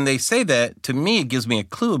when they say that, to me, it gives me a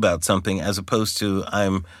clue about something as opposed to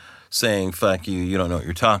I'm saying, fuck you, you don't know what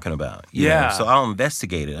you're talking about. You know? So I'll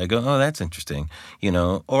investigate it. I go, oh, that's interesting,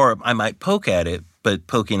 or I might poke at it, but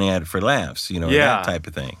poking at it for laughs, that type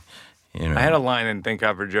of thing. I had a line in Thank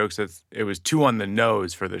God for Jokes that it was too on the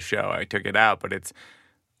nose for the show. I took it out, but it's,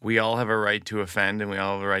 we all have a right to offend and we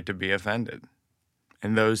all have a right to be offended.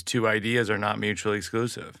 And those two ideas are not mutually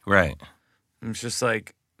exclusive. Right. It's just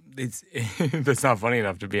like, that's not funny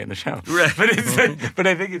enough to be in the show. Right. But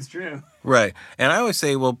I think it's true. Right. And I always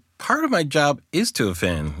say, well, part of my job is to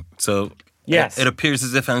offend. So yes, it appears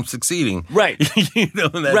as if I'm succeeding. Right.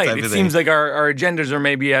 That right. Type It of seems thing. like our agendas are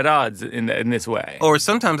maybe at odds in this way. Or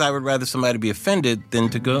sometimes I would rather somebody be offended than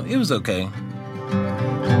to go, it was okay.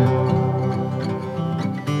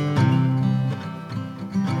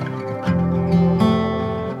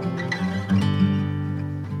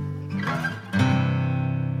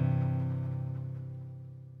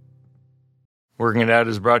 Working It Out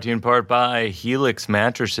is brought to you in part by Helix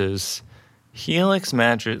Mattresses. Helix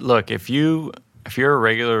mattress. Look, if you're a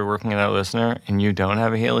regular Working It Out listener and you don't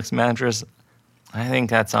have a Helix mattress, I think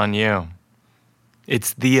that's on you.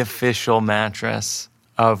 It's the official mattress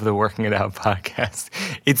of the Working It Out podcast.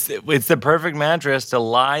 It's the perfect mattress to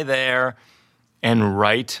lie there and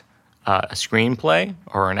write a screenplay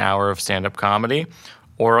or an hour of stand-up comedy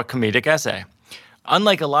or a comedic essay.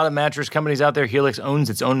 Unlike a lot of mattress companies out there, Helix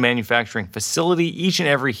owns its own manufacturing facility. Each and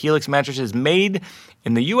every Helix mattress is made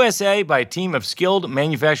in the USA by a team of skilled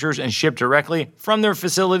manufacturers and shipped directly from their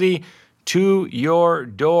facility to your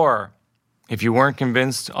door. If you weren't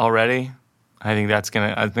convinced already, I think that's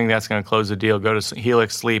gonna close the deal. Go to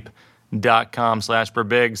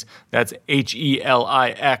helixsleep.com/berbiggs. That's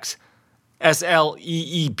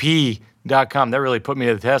HELIXSLEEP.com. That really put me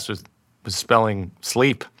to the test with spelling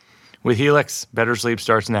sleep. With Helix, better sleep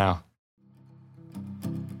starts now.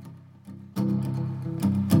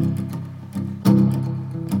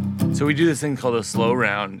 So we do this thing called a slow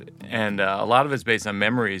round, and a lot of it's based on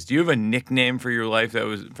memories. Do you have a nickname for your life that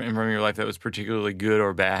was particularly good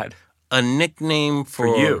or bad? A nickname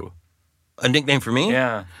for you? A nickname for me?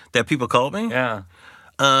 Yeah. That people called me? Yeah.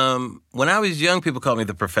 When I was young, people called me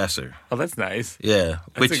the Professor. Oh, that's nice. Yeah.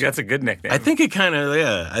 That's a good nickname. I think it kind of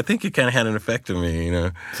had an effect on me,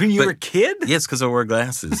 When you were a kid? Yes, because I wore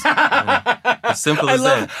glasses. As simple as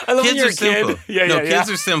that. I love kids when you're are a kid. simple.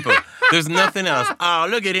 Kids are simple. There's nothing else. Oh,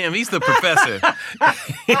 look at him. He's the Professor.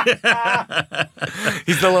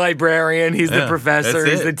 He's the librarian. He's the professor.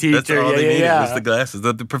 He's the teacher. That's all they needed was the glasses.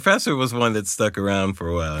 The Professor was one that stuck around for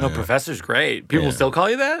a while. No, Professor's great. People still call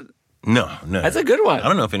you that? No. That's a good one. I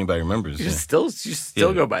don't know if anybody remembers. You still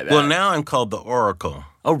go by that. Well, now I'm called the Oracle.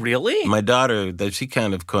 Oh, really? My daughter, she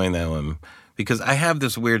kind of coined that one because I have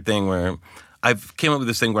this weird thing where I've came up with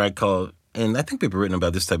this thing where I call, and I think people have written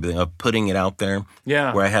about this type of thing, of putting it out there.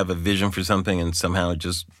 Yeah. Where I have a vision for something and somehow it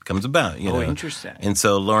just comes about, Oh, interesting. And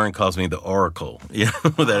so Lauren calls me the Oracle,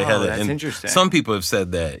 That's interesting. Some people have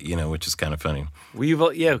said that, which is kind of funny. Well,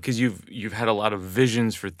 because you've had a lot of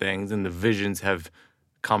visions for things and the visions have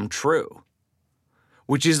come true.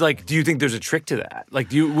 Which is like, do you think there's a trick to that? Like,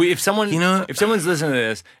 if someone's listening to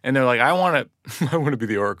this and they're like, I want to be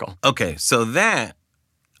the Oracle. Okay, so that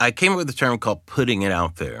I came up with a term called putting it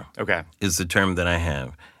out there. Okay, is the term that I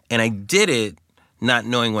have, and I did it not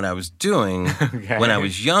knowing what I was doing when I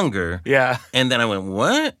was younger. Yeah, and then I went,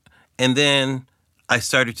 what? And then I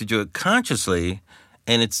started to do it consciously,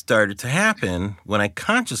 and it started to happen when I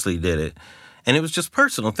consciously did it. And it was just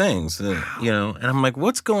personal things, and I'm like,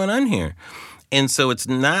 what's going on here? And so it's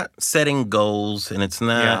not setting goals and it's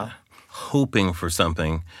not hoping for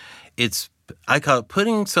something. I call it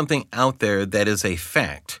putting something out there that is a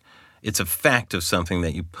fact. It's a fact of something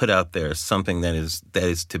that you put out there, something that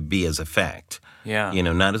is to be as a fact. Yeah.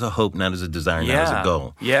 Not as a hope, not as a desire, not as a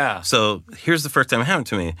goal. Yeah. So here's the first time it happened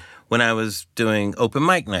to me. When I was doing open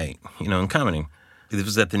mic night, in comedy. It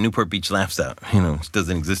was at the Newport Beach Laughs Out. It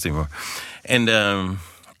doesn't exist anymore. And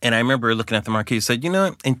I remember looking at the marquee and said,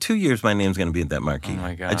 in 2 years, my name's going to be at that marquee. Oh,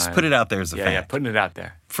 my God. I just put it out there as a fact. Yeah, putting it out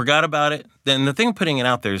there. Forgot about it. Then the thing of putting it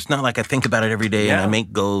out there is not like I think about it every day and I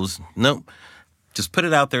make goals. Nope. Just put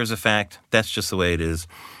it out there as a fact. That's just the way it is.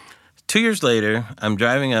 2 years later, I'm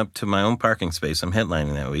driving up to my own parking space. I'm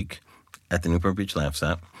headlining that week at the Newport Beach Laugh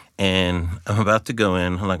Stop. And I'm about to go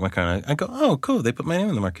in. I like my car. And I go, oh, cool. They put my name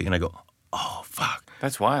in the marquee. And I go, oh, fuck.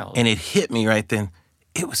 That's wild. And it hit me right then.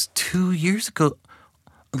 It was 2 years ago,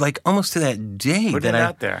 like almost to that day Put that it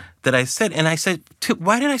out there. That I said. And I said,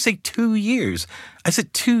 why did I say 2 years? I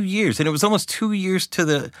said 2 years. And it was almost 2 years to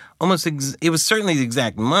the, it was certainly the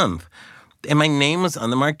exact month. And my name was on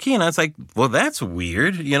the marquee. And I was like, well, that's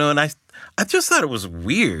weird. And I just thought it was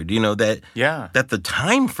weird, that the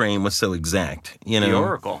time frame was so exact, The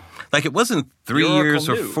Oracle. Like it wasn't 3 years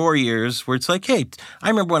or 4 years where it's like, hey, I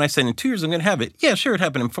remember when I said in 2 years I'm going to have it. Yeah, sure, it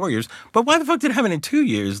happened in 4 years. But why the fuck did it happen in 2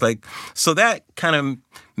 years? Like, so that kind of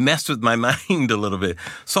messed with my mind a little bit.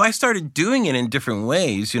 So I started doing it in different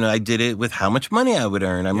ways. I did it with how much money I would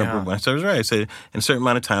earn. I remember when I started writing, I said, in a certain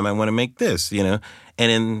amount of time, I want to make this, And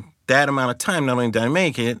in that amount of time, not only did I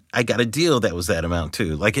make it, I got a deal that was that amount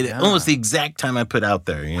too. Like almost the exact time I put out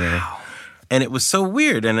there, Wow. And it was so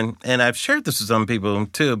weird. And I've shared this with some people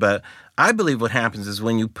too, but I believe what happens is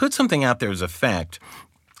when you put something out there as a fact,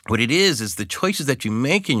 what it is the choices that you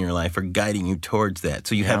make in your life are guiding you towards that.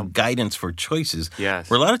 So you have guidance for choices. Yes.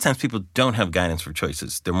 Where a lot of times people don't have guidance for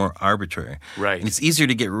choices. They're more arbitrary. Right. And it's easier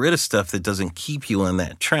to get rid of stuff that doesn't keep you on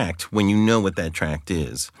that track when you know what that track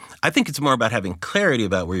is. I think it's more about having clarity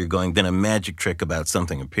about where you're going than a magic trick about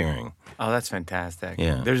something appearing. Oh, that's fantastic.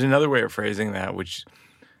 Yeah. There's another way of phrasing that, which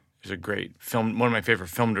is a great film. One of my favorite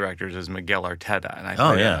film directors is Miguel Arteta. And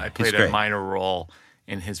I played a minor role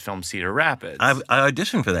in his film Cedar Rapids. I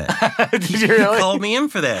auditioned for that. Did you really? He called me in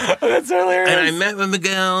for that. Oh, that's hilarious. And I met with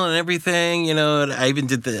Miguel and everything, and I even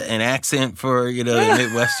did an accent for, the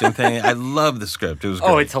Midwestern thing. I love the script. It was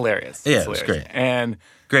great. Oh, it's hilarious. Yeah, it's great. And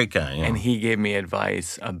great guy. And he gave me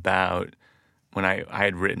advice about when I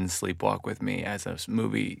had written Sleepwalk with Me as a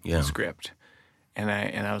movie script. And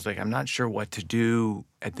I was like, I'm not sure what to do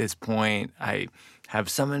at this point. I have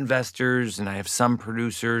some investors and I have some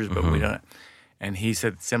producers, but we don't. And he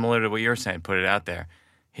said, similar to what you're saying, put it out there.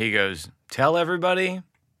 He goes, tell everybody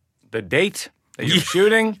the date that you're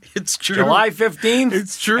shooting. It's true. July 15th.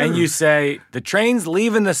 It's true. And you say, the train's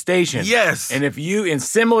leaving the station. Yes. And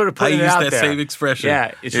similar to putting it out there. I use that same expression.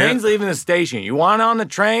 Yeah. The train's leaving the station. You want on the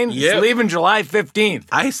train? It's leaving July 15th.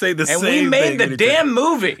 I say the same thing. And we made the damn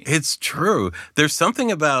movie. It's true. There's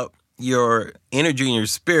something about your energy and your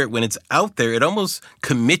spirit, when it's out there, it almost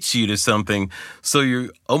commits you to something. So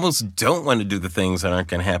you almost don't want to do the things that aren't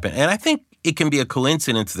going to happen. And I think it can be a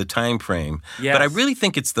coincidence, the time frame. Yes. But I really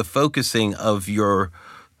think it's the focusing of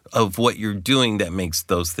what you're doing that makes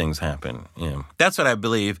those things happen. Yeah. That's what I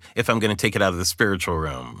believe if I'm going to take it out of the spiritual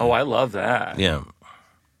realm. Oh, I love that. Yeah.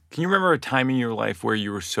 Can you remember a time in your life where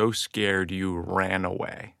you were so scared you ran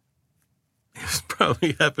away? It's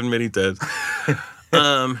probably happened many times.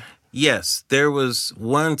 Yes, there was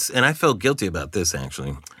once, and I felt guilty about this,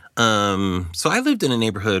 actually. So I lived in a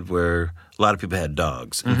neighborhood where a lot of people had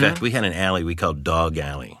dogs. In fact, we had an alley we called Dog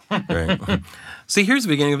Alley. Right? See, here's the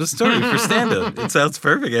beginning of the story for stand-up. It sounds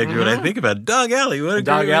perfect, actually, when I think about it. Dog Alley. What a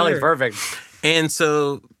Dog great Alley, word. perfect. And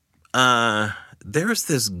so there's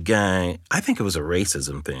this guy, I think it was a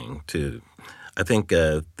racism thing, too. I think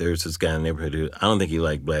there's this guy in the neighborhood who, I don't think he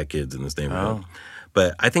liked black kids in this neighborhood. Oh.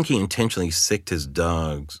 But I think he intentionally sicked his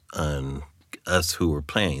dogs on us who were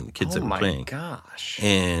playing, the kids that were playing. Oh, my gosh.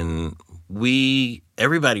 And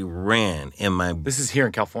everybody ran. And This is here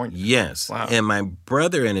in California? Yes. Wow. And my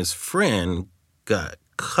brother and his friend got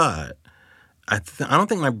caught. I don't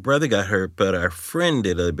think my brother got hurt, but our friend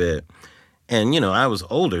did a bit. And, I was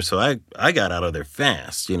older, so I got out of there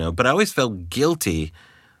fast, But I always felt guilty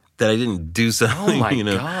that I didn't do something. Oh, my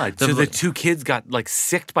God. So the two kids got,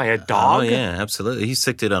 sicked by a dog? Oh, yeah, absolutely. He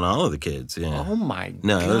sicked it on all of the kids, yeah. Oh, my God.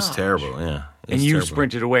 No, it was terrible, yeah. And you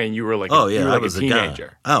sprinted away and you were like, I was a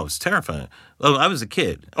teenager. Guy. Oh, it was terrifying. Oh, I was a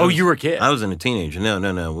kid. You were a kid? I wasn't a teenager. No.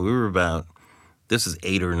 We were about, this is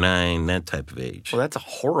 8 or 9, that type of age. Well, that's a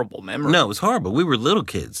horrible memory. No, it was horrible. We were little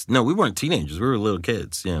kids. No, we weren't teenagers. We were little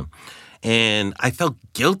kids, yeah. And I felt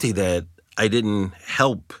guilty that I didn't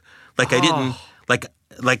help. I didn't,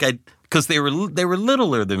 because they were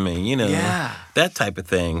littler than me, Yeah. that type of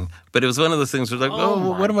thing. But it was one of those things where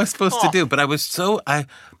what am I supposed to do? But I was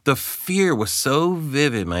the fear was so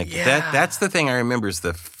vivid, Mike. Yeah. That's the thing I remember is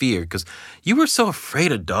the fear, because you were so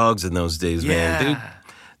afraid of dogs in those days, man. Dude,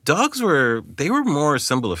 dogs were more a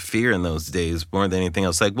symbol of fear in those days more than anything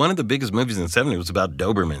else. Like one of the biggest movies in the 70s was about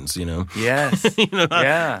Dobermans, you know? Yes.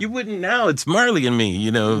 Yeah. You wouldn't now. It's Marley and me,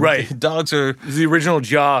 you know? Right. Dogs are... It's the original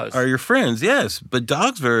Jaws. Are your friends, yes. But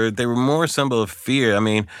dogs they were more a symbol of fear. I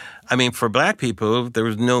mean, for black people, there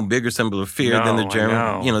was no bigger symbol of fear than the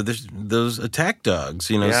German, you know, those attack dogs,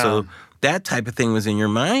 you know? Yeah. So that type of thing was in your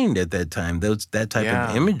mind at that time, that type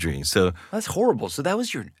of imagery. So that's horrible. So that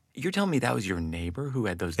was you're telling me that was your neighbor who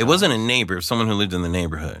had those dogs? It wasn't a neighbor, someone who lived in the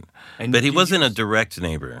neighborhood. But he wasn't a direct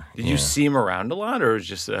neighbor. Did you see him around a lot, or was it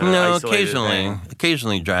just no, isolated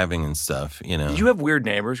occasionally driving and stuff, you know. Did you have weird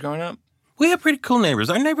neighbors growing up? We had pretty cool neighbors.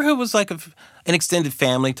 Our neighborhood was like an extended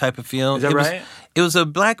family type of feel. Is that right? It was a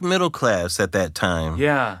black middle class at that time.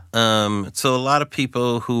 Yeah. So a lot of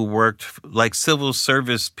people who worked, like civil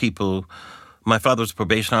service people. My father was a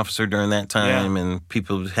probation officer during that time, and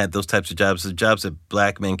people had those types of jobs, the jobs that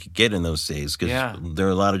black men could get in those days, because there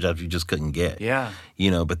were a lot of jobs you just couldn't get. Yeah.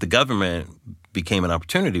 You know, but the government became an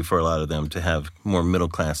opportunity for a lot of them to have more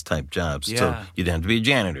middle-class type jobs. Yeah. So you didn't have to be a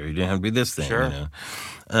janitor. You didn't have to be this thing, sure. You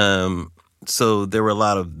know. So there were a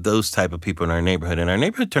lot of those type of people in our neighborhood. And our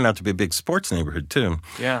neighborhood turned out to be a big sports neighborhood, too.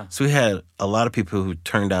 Yeah. So we had a lot of people who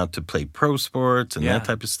turned out to play pro sports and that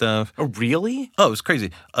type of stuff. Oh, really? Oh, it was crazy.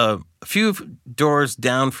 A few doors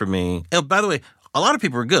down from me. Oh, by the way, a lot of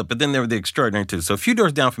people were good, but then there were the extraordinary, too. So a few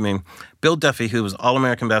doors down from me, Bill Duffy, who was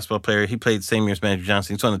All-American basketball player. He played the same year as Magic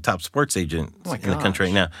Johnson. He's one of the top sports agents in the country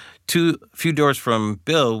right now. A few doors from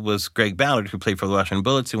Bill was Greg Ballard, who played for the Washington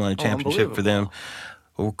Bullets, who won a championship for them.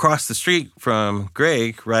 Across the street from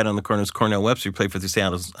Greg, right on the corner, is Cornell Webster, who played for the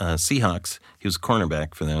Seattle Seahawks. He was a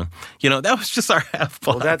cornerback for them. You know, that was just our half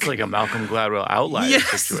block. Well, that's like a Malcolm Gladwell outlier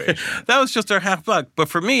situation. That was just our half block. But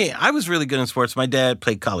for me, I was really good in sports. My dad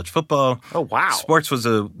played college football. Oh, wow. Sports was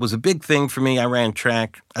a big thing for me. I ran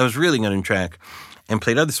track. I was really good in track and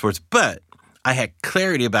played other sports. But I had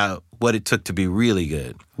clarity about what it took to be really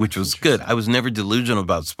good, which was good. I was never delusional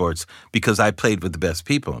about sports because I played with the best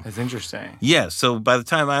people. That's interesting. Yeah, so by the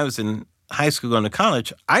time I was in high school going to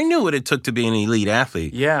college, I knew what it took to be an elite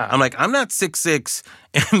athlete. Yeah. I'm like, I'm not 6'6"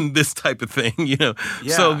 and this type of thing, you know.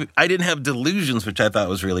 Yeah. So I didn't have delusions, which I thought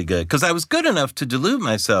was really good, because I was good enough to delude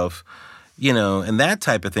myself, you know, and that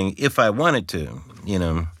type of thing if I wanted to, you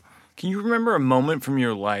know. Can you remember a moment from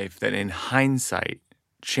your life that in hindsight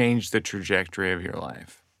changed the trajectory of your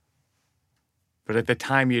life? But at the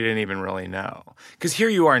time, you didn't even really know. Because here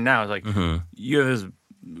you are now. It's like you have this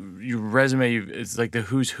your resume. It's like the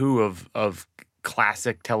who's who of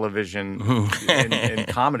classic television and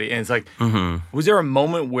comedy. And it's like, was there a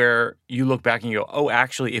moment where you look back and you go, "Oh,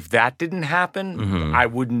 actually, if that didn't happen, I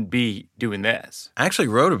wouldn't be doing this." I actually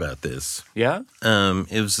wrote about this. Yeah.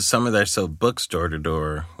 It was the summer that I sold books door to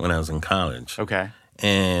door when I was in college. Okay.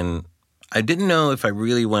 And I didn't know if I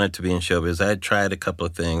really wanted to be in showbiz. I had tried a couple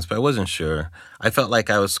of things, but I wasn't sure. I felt like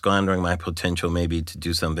I was squandering my potential maybe to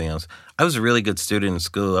do something else. I was a really good student in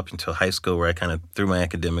school up until high school, where I kind of threw my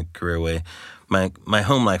academic career away. My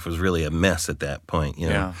home life was really a mess at that point, you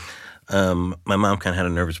know. Yeah. My mom kind of had a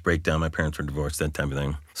nervous breakdown. My parents were divorced, that type of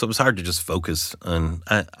thing. So it was hard to just focus on...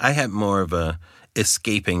 I had more of a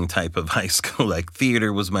escaping type of high school. Like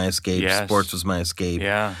theater was my escape. Yes. Sports was my escape.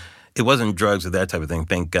 Yeah. It wasn't drugs or that type of thing,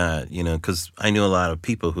 thank God, you know, because I knew a lot of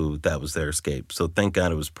people who that was their escape. So thank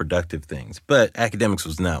God it was productive things. But academics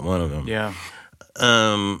was not one of them. Yeah.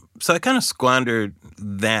 So I kind of squandered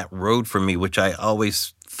that road for me, which I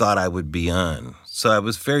always thought I would be on. So I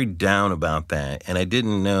was very down about that. And I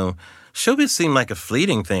didn't know. Showbiz seemed like a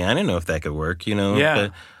fleeting thing. I didn't know if that could work, you know. Yeah.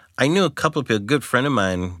 But I knew a couple of people. A good friend of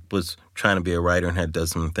mine was trying to be a writer and had done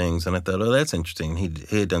some things. And I thought, oh, that's interesting. He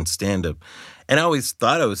had done stand-up. And I always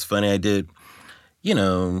thought it was funny. I did, you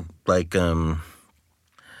know, like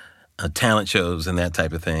talent shows and that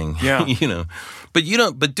type of thing. Yeah. You know. But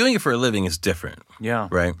doing it for a living is different. Yeah.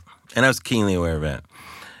 Right? And I was keenly aware of that.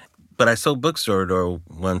 But I sold bookstore to door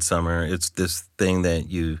one summer. It's this thing that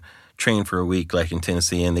you train for a week, like in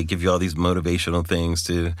Tennessee, and they give you all these motivational things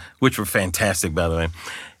which were fantastic, by the way.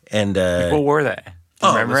 And what were they?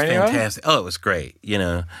 It was fantastic. Oh, it was great. You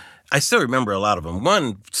know, I still remember a lot of them.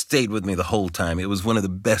 One stayed with me the whole time. It was one of the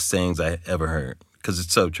best things I ever heard, because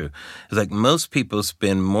it's so true. It's like most people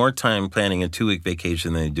spend more time planning a 2-week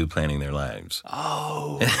vacation than they do planning their lives.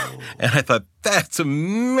 Oh. And I thought, That's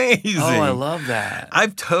amazing. Oh, I love that.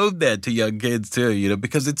 I've told that to young kids too,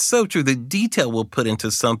 because it's so true. The detail will put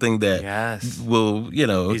into something that will,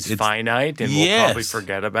 is finite and we'll probably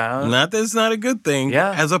forget about. Not that it's not a good thing.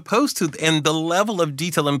 Yeah. As opposed to, and the level of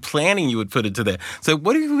detail and planning you would put into that. So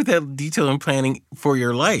what if you put that detail and planning for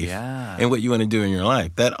your life? Yeah. And what you want to do in your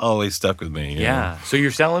life? That always stuck with me. You know? So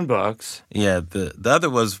you're selling books. Yeah. The other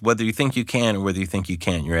was whether you think you can or whether you think you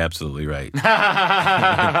can't. You're absolutely right.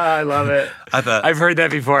 I love it. I've heard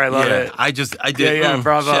that before. I love it. I did. Yeah,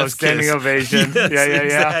 bravo. Chef's Standing kiss. ovation. Yes, yeah.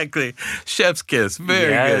 Exactly. Chef's kiss.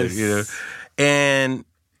 Very good. And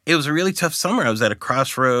it was a really tough summer. I was at a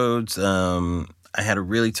crossroads. I had a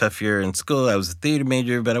really tough year in school. I was a theater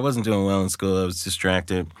major, but I wasn't doing well in school. I was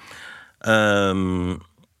distracted.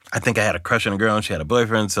 I think I had a crush on a girl and she had a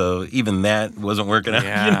boyfriend, so even that wasn't working out.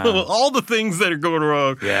 Yeah. All the things that are going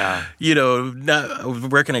wrong. Yeah. I was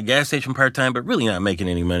working at a gas station part-time, but really not making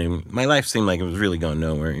any money. My life seemed like it was really going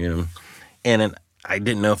nowhere, And I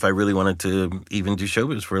didn't know if I really wanted to even do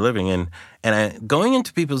showbiz for a living. And going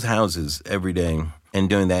into people's houses every day and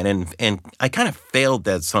doing that, and I kind of failed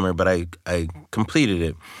that summer, but I completed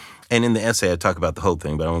it. And in the essay, I talk about the whole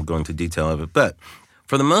thing, but I won't go into detail of it. But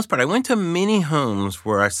for the most part, I went to many homes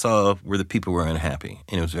where I saw where the people were unhappy,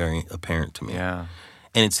 and it was very apparent to me. Yeah.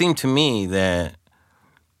 And it seemed to me that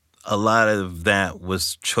a lot of that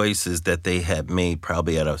was choices that they had made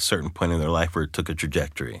probably at a certain point in their life where it took a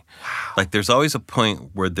trajectory. Wow. Like there's always a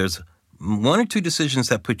point where there's one or two decisions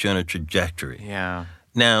that put you on a trajectory. Yeah.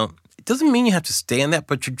 Now, it doesn't mean you have to stay on that,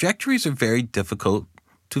 but trajectories are very difficult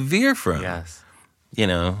to veer from. Yes.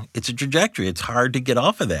 It's a trajectory. It's hard to get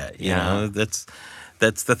off of that. You know, that's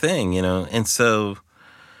the thing, And so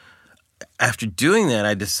after doing that,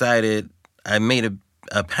 I made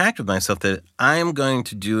a pact with myself that I'm going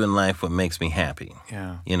to do in life what makes me happy.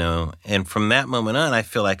 Yeah. And from that moment on, I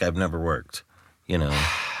feel like I've never worked,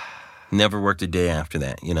 never worked a day after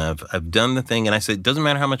that. I've done the thing and I said, it doesn't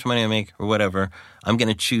matter how much money I make or whatever, I'm going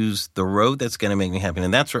to choose the road that's going to make me happy.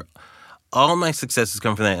 And that's where all my successes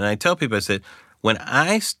come from that. And I tell people, I said, when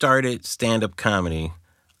I started stand-up comedy,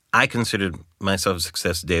 I considered myself a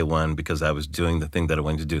success day one because I was doing the thing that I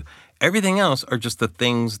wanted to do. Everything else are just the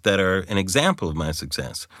things that are an example of my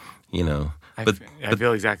success, I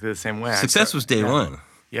feel exactly the same way. Success was day one.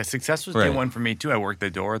 Yeah, success was day one for me, too. I worked the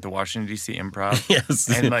door at the Washington, D.C. Improv. Yes.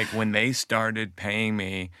 And, when they started paying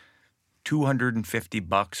me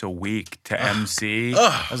 $250 a week to MC,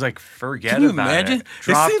 I was like, forget Can you about imagine? it.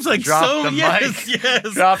 Drop it seems like the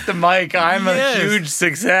mic. Drop the mic. I'm a huge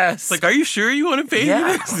success. It's like, are you sure you want to pay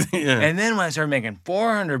me this? And then when I started making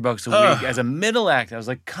 $400 a week as a middle act, I was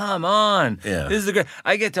like, come on. Yeah. This is a good.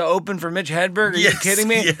 I get to open for Mitch Hedberg. Are you kidding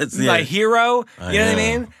me? Yes, My hero. You know what I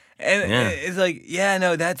mean? And Yeah. it's like,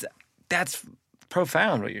 that's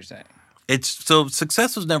profound what you're saying. So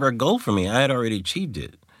success was never a goal for me. I had already achieved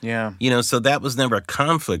it. Yeah. So that was never a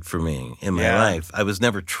conflict for me in my life. I was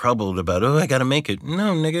never troubled about, I got to make it.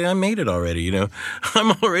 No, nigga, I made it already,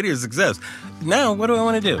 I'm already a success. Now, what do I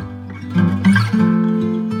want to do?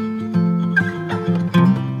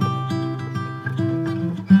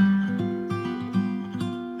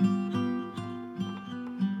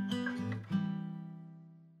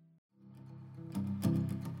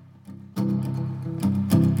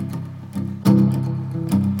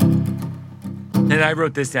 And I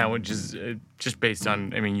wrote this down, which is just based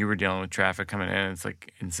on, you were dealing with traffic coming in. It's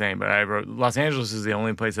like insane. But I wrote, Los Angeles is the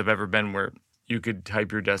only place I've ever been where you could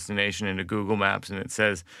type your destination into Google Maps and it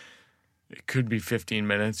says it could be 15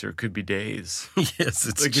 minutes or it could be days. Yes,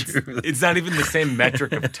 it's true. It's not even the same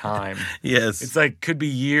metric of time. Yes. It's like, could be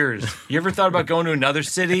years. You ever thought about going to another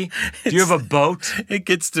city? Do you have a boat? It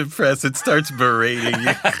gets depressed. It starts berating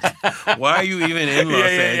you. Why are you even in Los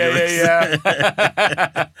Angeles?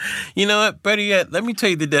 Yeah. You know what? Better yet, let me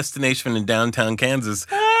tell you the destination in downtown Kansas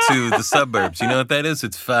to the suburbs. You know what that is?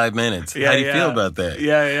 It's 5 minutes. How do you feel about that?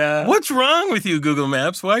 Yeah. What's wrong with you, Google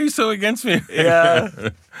Maps? Why are you so against me?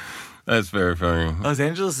 Yeah. That's very funny. Los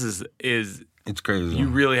Angeles is it's crazy. You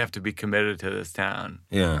really have to be committed to this town.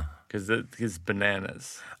 Yeah. Because it's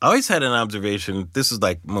bananas. I always had an observation. This is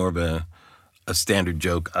like more of a standard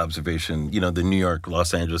joke observation. The New York,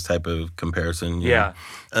 Los Angeles type of comparison. Yeah.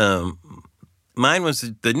 Mine was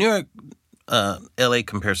the New York, L.A.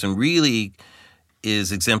 comparison really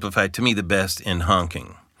is exemplified to me the best in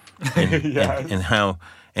honking.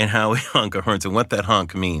 And how we honk our horns and what that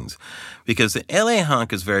honk means. Because the L.A.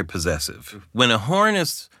 honk is very possessive. When a horn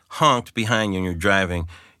is honked behind you and you're driving,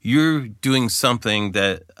 you're doing something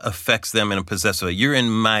that affects them in a possessive way. You're in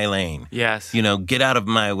my lane. Yes. Get out of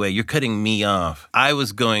my way. You're cutting me off. I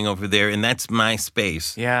was going over there, and that's my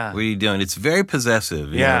space. Yeah. What are you doing? It's very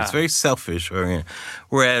possessive. Yeah. It's very selfish.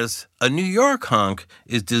 Whereas a New York honk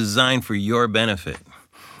is designed for your benefit.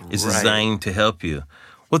 It's designed to help you.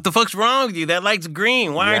 What the fuck's wrong with you? That light's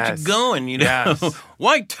green. Why aren't you going? Yes.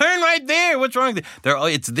 Why turn right there? What's wrong with you?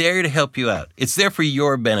 It's there to help you out. It's there for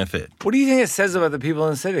your benefit. What do you think it says about the people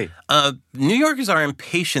in the city? New Yorkers are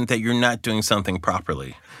impatient that you're not doing something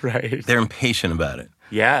properly. Right. They're impatient about it.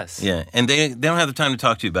 Yes. Yeah, and they don't have the time to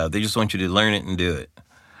talk to you about it. They just want you to learn it and do it.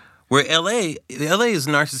 Where LA is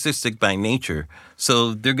narcissistic by nature,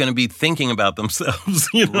 so they're going to be thinking about themselves,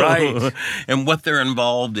 Right. and what they're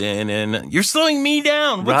involved in, and you're slowing me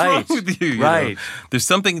down. What's wrong with you? Right. There's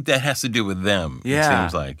something that has to do with them. Yeah. It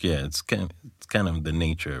seems like, it's kind of the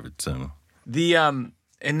nature of it. So and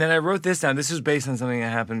then I wrote this down. This was based on something that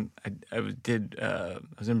happened. I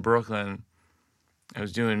was in Brooklyn. I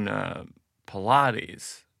was doing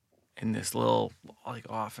Pilates in this little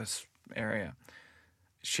office area.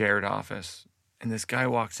 Shared office, and this guy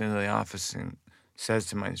walks into the office and says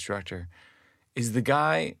to my instructor, "Is the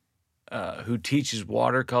guy who teaches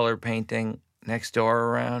watercolor painting next door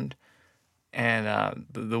around?" And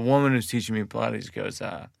the woman who's teaching me Pilates goes,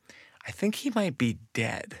 "I think he might be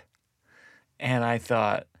dead." And I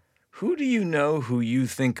thought, who do you know who you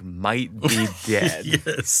think might be dead?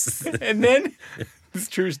 Yes. And then, this is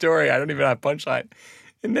a true story, I don't even have a punchline.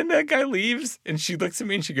 And then that guy leaves, and she looks at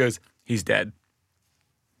me and she goes, "He's dead."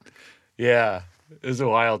 Yeah, it was a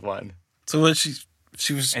wild one. So what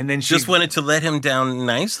she was, and then just wanted to let him down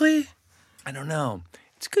nicely? I don't know.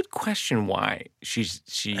 It's a good question why she.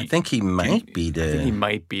 I think he might be dead. I think he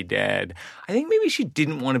might be dead. I think maybe she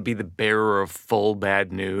didn't want to be the bearer of full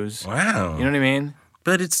bad news. Wow. You know what I mean?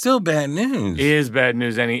 But it's still bad news. It is bad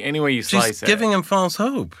news any way you slice it. She's giving him false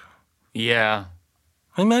hope. Yeah.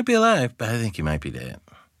 He might be alive, but I think he might be dead.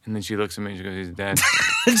 And then she looks at me and she goes, "He's dead."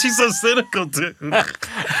 And she's so cynical, too.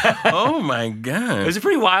 Oh, my God. It was a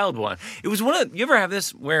pretty wild one. It was one of, you ever have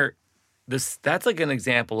this where that's like an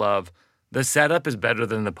example of the setup is better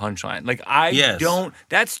than the punchline. Like,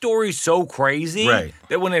 that story's so crazy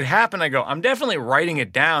that when it happened, I go, I'm definitely writing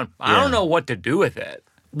it down. I don't know what to do with it.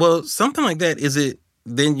 Well, something like that, is it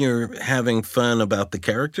then you're having fun about the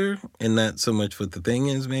character and not so much what the thing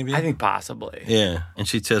is, maybe? I think possibly. Yeah. And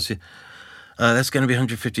she tells you, that's going to be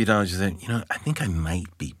 $150. You say, I think I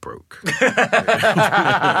might be broke. That's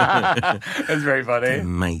very funny. I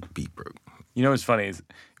might be broke. You know what's funny is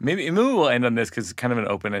maybe we'll end on this because it's kind of an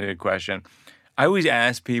open-ended question. I always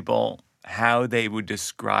ask people how they would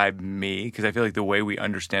describe me because I feel like the way we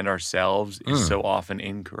understand ourselves is so often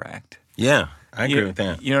incorrect. Yeah, I agree with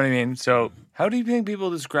that. You know what I mean? So how do you think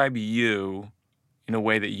people describe you in a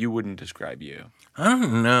way that you wouldn't describe you? I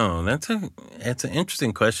don't know. That's an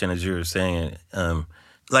interesting question, as you were saying.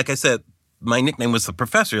 Like I said, my nickname was the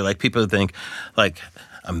professor. Like, people think, like,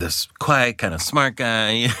 I'm this quiet, kind of smart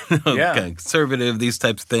guy, kind of conservative, these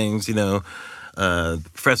types of things,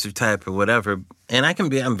 professor type or whatever. And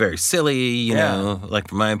I'm very silly, like,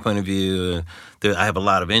 from my point of view. I have a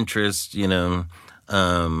lot of interest,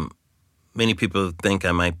 Many people think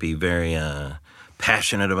I might be very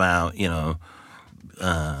passionate about,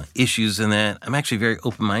 issues in that. I'm actually very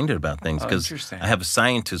open-minded about things because I have a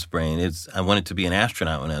scientist brain. I wanted to be an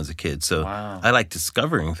astronaut when I was a kid, so I like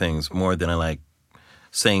discovering things more than I like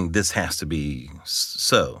saying this has to be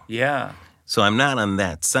so. Yeah. So I'm not on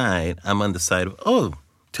that side. I'm on the side of,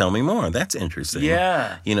 tell me more. That's interesting.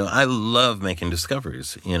 Yeah. I love making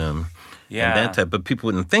discoveries, Yeah. And that type. But people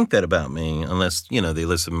wouldn't think that about me unless, they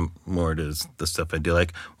listen more to the stuff I do.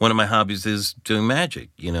 Like, one of my hobbies is doing magic.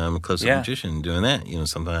 I'm a close-up magician doing that.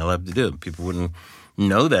 Something I love to do. People wouldn't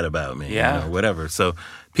know that about me, or whatever. So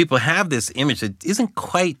people have this image that isn't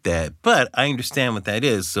quite that, but I understand what that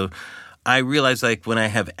is. So I realize, like, when I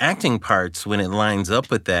have acting parts, when it lines up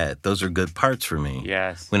with that, those are good parts for me.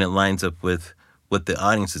 Yes. When it lines up with what the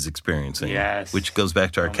audience is experiencing. Yes. Which goes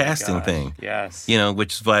back to our casting thing. Yes.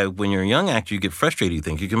 Which is why when you're a young actor, you get frustrated. You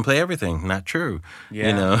think you can play everything. Not true.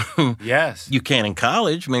 Yeah. Yes. You can in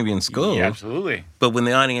college, maybe in school. Yeah, absolutely. But when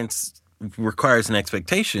the audience requires an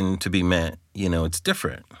expectation to be met, it's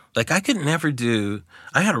different. Like, I could never do...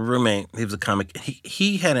 I had a roommate, he was a comic.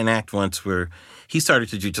 He had an act once where he started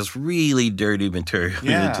to do just really dirty material.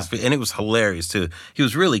 Yeah. And it was hilarious, too. He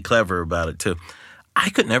was really clever about it, too. I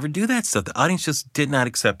could never do that stuff. The audience just did not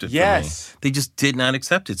accept it from me. They just did not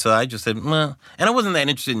accept it. So I just said, well, and I wasn't that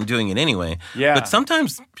interested in doing it anyway. Yeah. But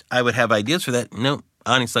sometimes I would have ideas for that. No,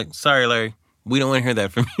 audience like, sorry, Larry, we don't want to hear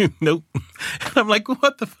that from you. Nope. And I'm like,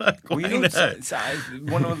 what the fuck? Why Well,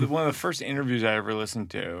 not? one of the first interviews I ever listened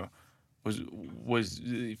to was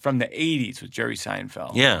from the 80s with Jerry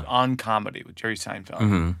Seinfeld. Yeah. On Comedy with Jerry Seinfeld.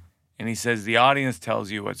 Mm-hmm. And he says, the audience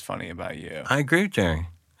tells you what's funny about you. I agree with Jerry.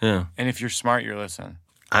 Yeah. And if you're smart, you're listening.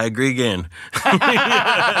 I agree again.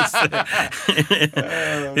 Yes.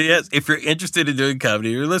 Yes. If you're interested in doing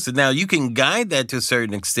comedy, you're listening. Now, you can guide that to a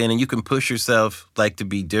certain extent, and you can push yourself like to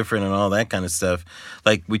be different and all that kind of stuff.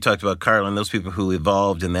 Like we talked about Carl and those people who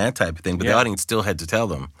evolved and that type of thing, but the audience still had to tell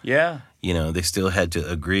them. Yeah. You know, they still had to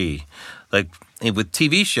agree. Like with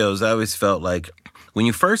TV shows, I always felt like when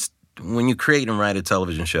you create and write a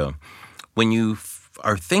television show, when you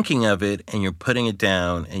are thinking of it and you're putting it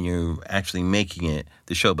down and you're actually making it,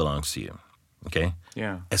 the show belongs to you. Okay?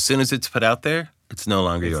 Yeah. As soon as it's put out there, it's no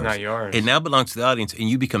longer yours. It's not yours. It now belongs to the audience, and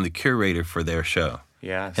you become the curator for their show.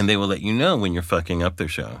 Yes. And they will let you know when you're fucking up their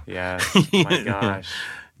show. Yes. Oh my gosh.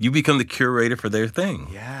 You become the curator for their thing.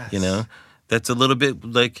 Yes. You know? That's a little bit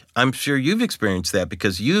like, I'm sure you've experienced that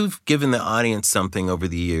because you've given the audience something over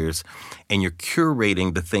the years, and you're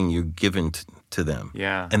curating the thing you're given to them.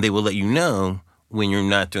 Yeah. And they will let you know when you're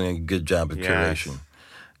not doing a good job of curation.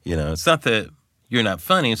 You know, it's not that you're not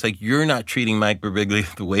funny. It's like you're not treating Mike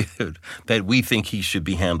Birbiglia the way that we think he should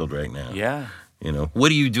be handled right now. Yeah. You know,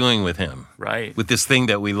 what are you doing with him? Right. With this thing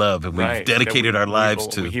that we love and we've dedicated our lives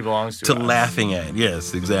to. He belongs to us. Laughing at.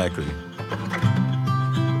 Yes, exactly.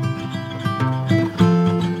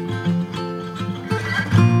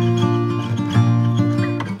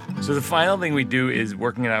 So the final thing we do is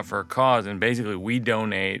working it out for a cause, and basically we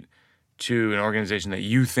donate to an organization that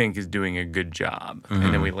you think is doing a good job. Mm-hmm.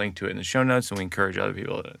 And then we link to it in the show notes, and we encourage other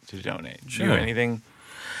people to donate. Sure. Do you have anything?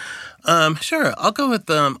 Sure. I'll go with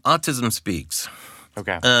Autism Speaks.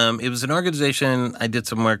 Okay. It was an organization I did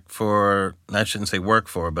some work for. I shouldn't say work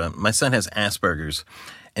for, but my son has Asperger's.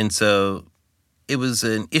 And so it was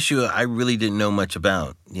an issue I really didn't know much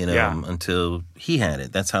about, until he had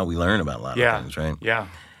it. That's how we learn about a lot of things, right? Yeah.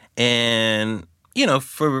 And,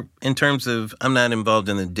 in terms of, I'm not involved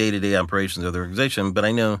in the day-to-day operations of the organization, but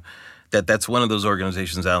I know that that's one of those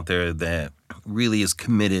organizations out there that really is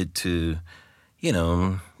committed to,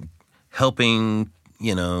 helping,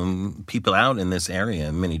 people out in this area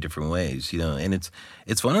in many different ways, and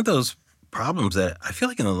it's one of those problems that I feel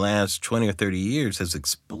like in the last 20 or 30 years has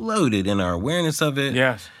exploded in our awareness of it.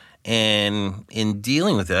 Yes. And in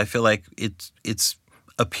dealing with it, I feel like it's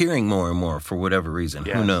appearing more and more for whatever reason.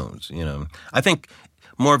 Yes. Who knows? I think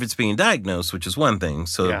more of it's being diagnosed, which is one thing.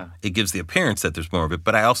 So it gives the appearance that there's more of it,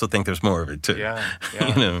 but I also think there's more of it too. Yeah.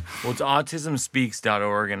 Well, it's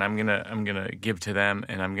autismspeaks.org, and I'm gonna give to them,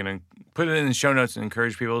 and I'm gonna put it in the show notes and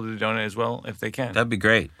encourage people to donate as well if they can. That'd be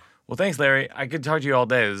great. Well, thanks, Larry. I could talk to you all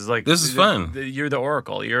day. This is fun. You're the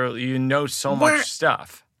oracle. You know so much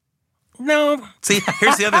stuff. No. See,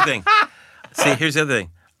 here's the other thing.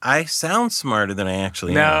 I sound smarter than I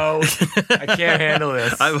actually am. No, I can't handle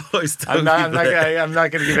this. I've always told I'm not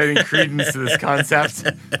going to give any credence to this concept.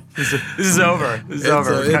 This is over. This is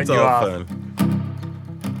over. We're cutting you off. Fun.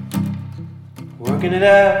 Working it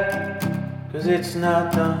out, 'cause it's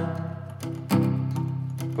not done.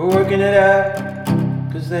 We're working it out,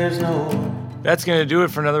 'cause there's no one. That's going to do it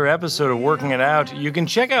for another episode of Working It Out. You can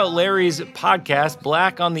check out Larry's podcast,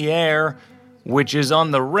 Black on the Air, which is on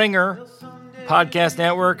the Ringer Podcast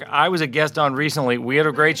Network. I was a guest on recently. We had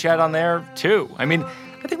a great chat on there, too. I mean,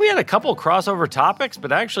 I think we had a couple crossover topics,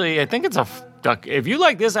 but actually, I think if you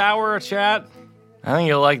like this hour of chat, I think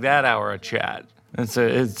you'll like that hour of chat. It's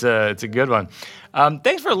a good one.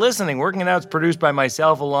 Thanks for listening. Working It Out is produced by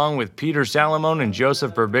myself along with Peter Salamone and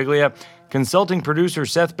Joseph Birbiglia. Consulting producer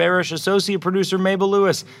Seth Barish, associate producer Mabel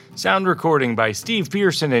Lewis, sound recording by Steve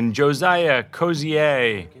Pearson and Josiah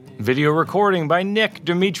Cozier, video recording by Nick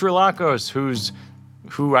Dimitrilakos,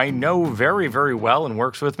 who I know very, very well and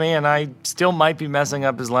works with me, and I still might be messing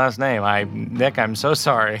up his last name. Nick, I'm so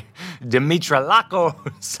sorry.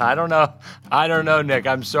 Dimitrilakos. I don't know, Nick.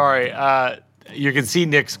 I'm sorry. You can see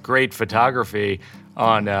Nick's great photography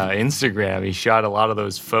on Instagram. He shot a lot of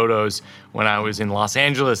those photos when I was in Los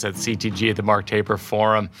Angeles at CTG at the Mark Taper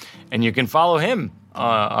Forum. And you can follow him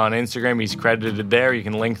on Instagram. He's credited there. You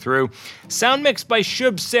can link through. Sound mix by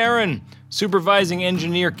Shub Sarin. Supervising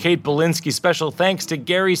engineer Kate Belinsky. Special thanks to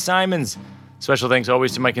Gary Simons. Special thanks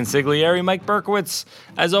always to Mike Consigliere, Mike Berkowitz.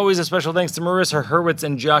 As always, a special thanks to Marissa Hurwitz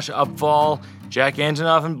and Josh Upfall, Jack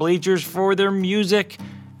Antonoff and Bleachers for their music.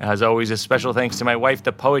 As always, a special thanks to my wife,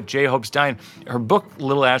 the poet J. Hope Stein. Her book,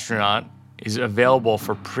 Little Astronaut, is available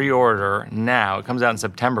for pre-order now. It comes out in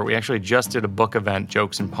September. We actually just did a book event,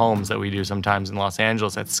 Jokes and Poems, that we do sometimes in Los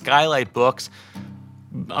Angeles at Skylight Books.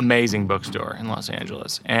 amazing bookstore in Los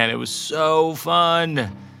Angeles. And it was so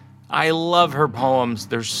fun. I love her poems.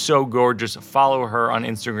 They're so gorgeous. Follow her on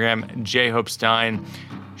Instagram, jhopestein.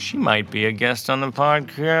 She might be a guest on the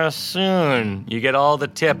podcast soon. You get all the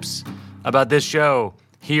tips about this show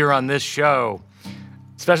here on this show.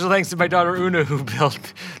 Special thanks to my daughter Una, who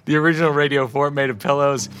built the original radio fort made of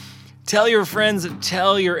pillows. Tell your friends,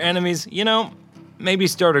 tell your enemies. You know, maybe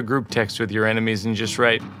start a group text with your enemies and just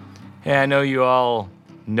write, hey, I know you all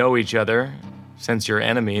know each other since you're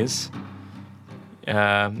enemies.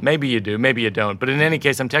 Maybe you do, maybe you don't. But in any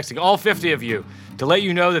case, I'm texting all 50 of you to let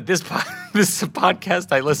you know that this is a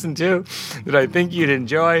podcast I listen to that I think you'd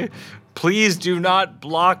enjoy. Please do not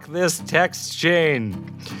block this text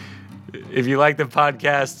chain. If you like the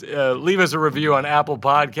podcast, leave us a review on Apple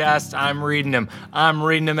Podcasts. I'm reading them. I'm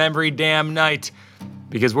reading them every damn night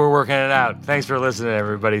because we're working it out. Thanks for listening,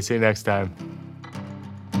 everybody. See you next time.